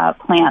native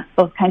plants,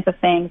 those kinds of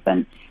things.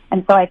 And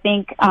so I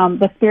think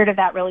the spirit of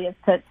that really is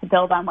to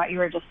build on what you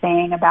were just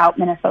saying about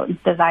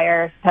Minnesotans'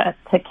 desire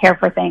to care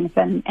for things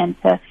and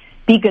to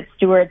be good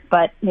stewards,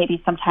 but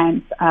maybe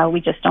sometimes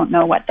we just don't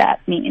know what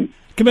that means.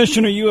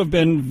 Commissioner, you have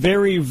been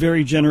very,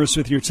 very generous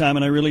with your time,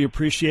 and I really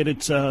appreciate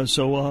it.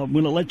 So I'm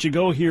going to let you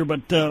go here,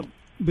 but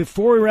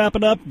before we wrap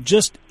it up,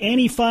 just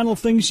any final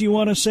things you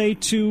want to say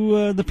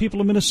to the people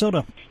of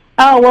Minnesota?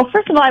 Oh, well,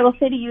 first of all, I will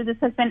say to you, this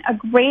has been a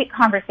great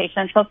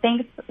conversation. So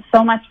thanks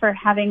so much for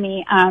having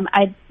me.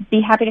 I'd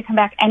be happy to come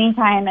back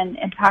anytime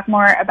and talk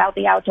more about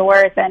the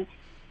outdoors. And,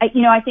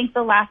 I think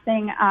the last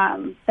thing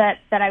that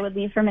I would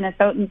leave for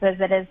Minnesotans is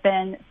it has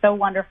been so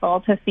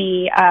wonderful to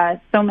see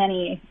so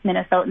many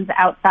Minnesotans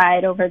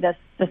outside over this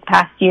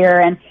past year.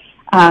 And,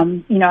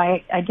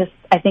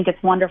 I think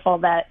it's wonderful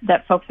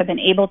that folks have been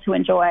able to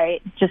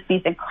enjoy just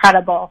these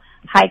incredible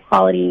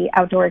high-quality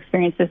outdoor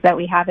experiences that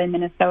we have in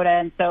Minnesota.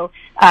 And so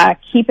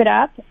keep it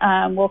up.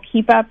 We'll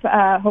keep up,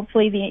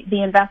 hopefully,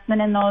 the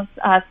investment in those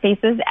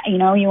spaces. You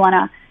want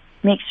to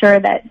make sure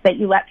that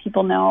you let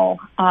people know,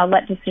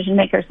 let decision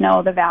makers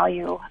know the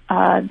value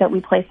that we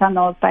place on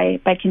those by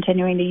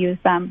continuing to use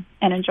them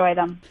and enjoy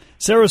them.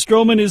 Sarah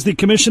Stroman is the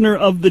commissioner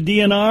of the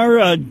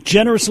DNR,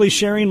 generously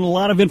sharing a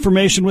lot of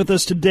information with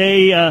us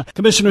today.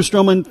 Commissioner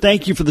Stroman,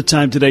 thank you for the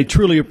time today.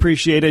 Truly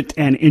appreciate it,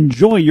 and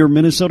enjoy your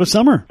Minnesota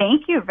summer.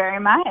 Thank you very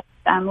much.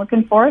 I'm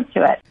looking forward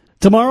to it.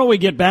 Tomorrow we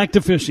get back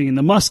to fishing.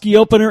 The Muskie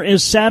opener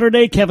is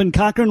Saturday. Kevin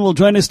Cochran will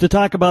join us to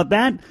talk about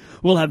that.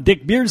 We'll have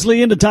Dick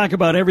Beardsley in to talk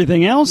about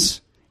everything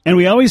else. And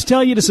we always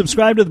tell you to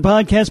subscribe to the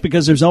podcast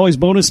because there's always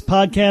bonus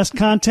podcast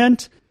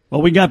content.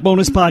 Well, we got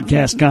bonus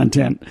podcast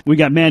content. We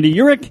got Mandy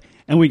Urich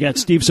and we got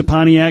Steve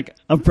Saponiak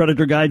of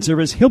Predator Guide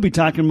Service. He'll be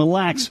talking Mille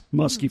Lacs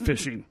muskie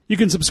fishing. You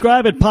can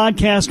subscribe at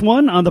Podcast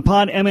One on the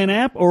Pod MN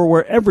app or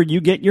wherever you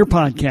get your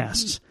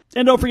podcasts.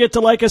 And don't forget to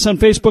like us on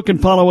Facebook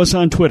and follow us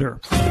on Twitter.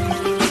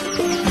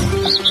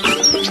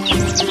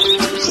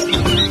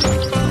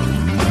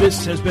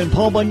 This has been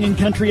Paul Bunyan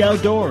Country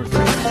Outdoors.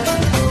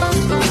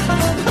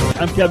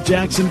 I'm Kev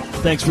Jackson.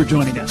 Thanks for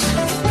joining us.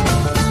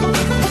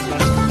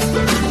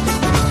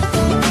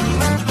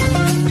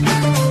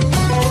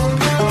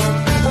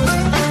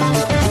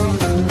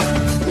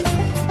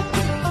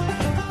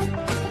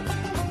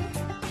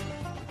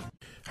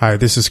 Hi,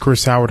 this is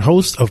Chris Howard,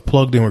 host of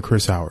Plugged In with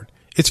Chris Howard.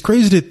 It's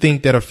crazy to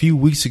think that a few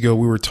weeks ago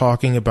we were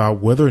talking about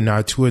whether or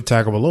not Tua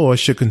Tagovailoa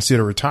should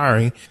consider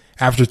retiring.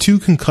 After 2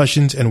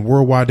 concussions and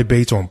worldwide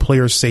debates on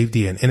player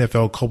safety and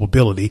NFL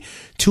culpability,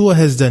 Tua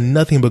has done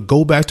nothing but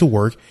go back to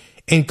work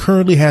and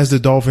currently has the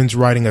Dolphins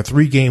riding a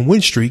 3-game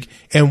win streak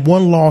and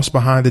 1 loss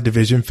behind the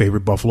division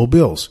favorite Buffalo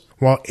Bills.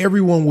 While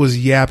everyone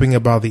was yapping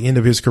about the end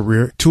of his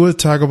career, Tua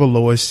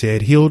Tagovailoa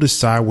said he'll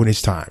decide when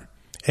it's time.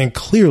 And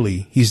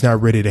clearly, he's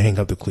not ready to hang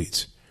up the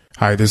cleats.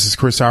 Hi, this is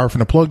Chris Howard from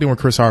the Plugged In with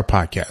Chris Howard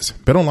podcast.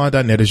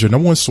 BetOnline.net is your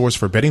number one source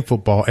for betting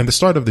football and the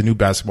start of the new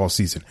basketball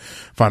season.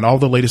 Find all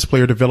the latest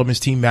player developments,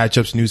 team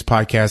matchups, news,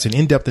 podcasts, and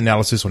in-depth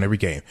analysis on every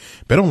game.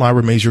 BetOnline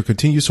remains your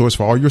continued source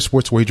for all your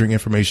sports wagering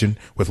information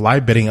with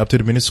live betting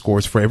up-to-the-minute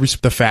scores for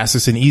the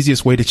fastest and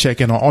easiest way to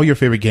check in on all your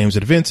favorite games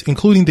and events,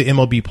 including the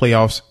MLB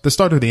playoffs, the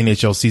start of the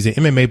NHL season,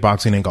 MMA,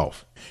 boxing, and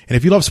golf. And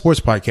if you love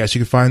sports podcasts, you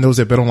can find those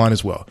at BetOnline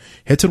as well.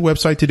 Head to the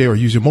website today or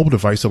use your mobile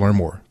device to learn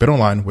more.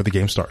 BetOnline, where the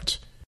game starts.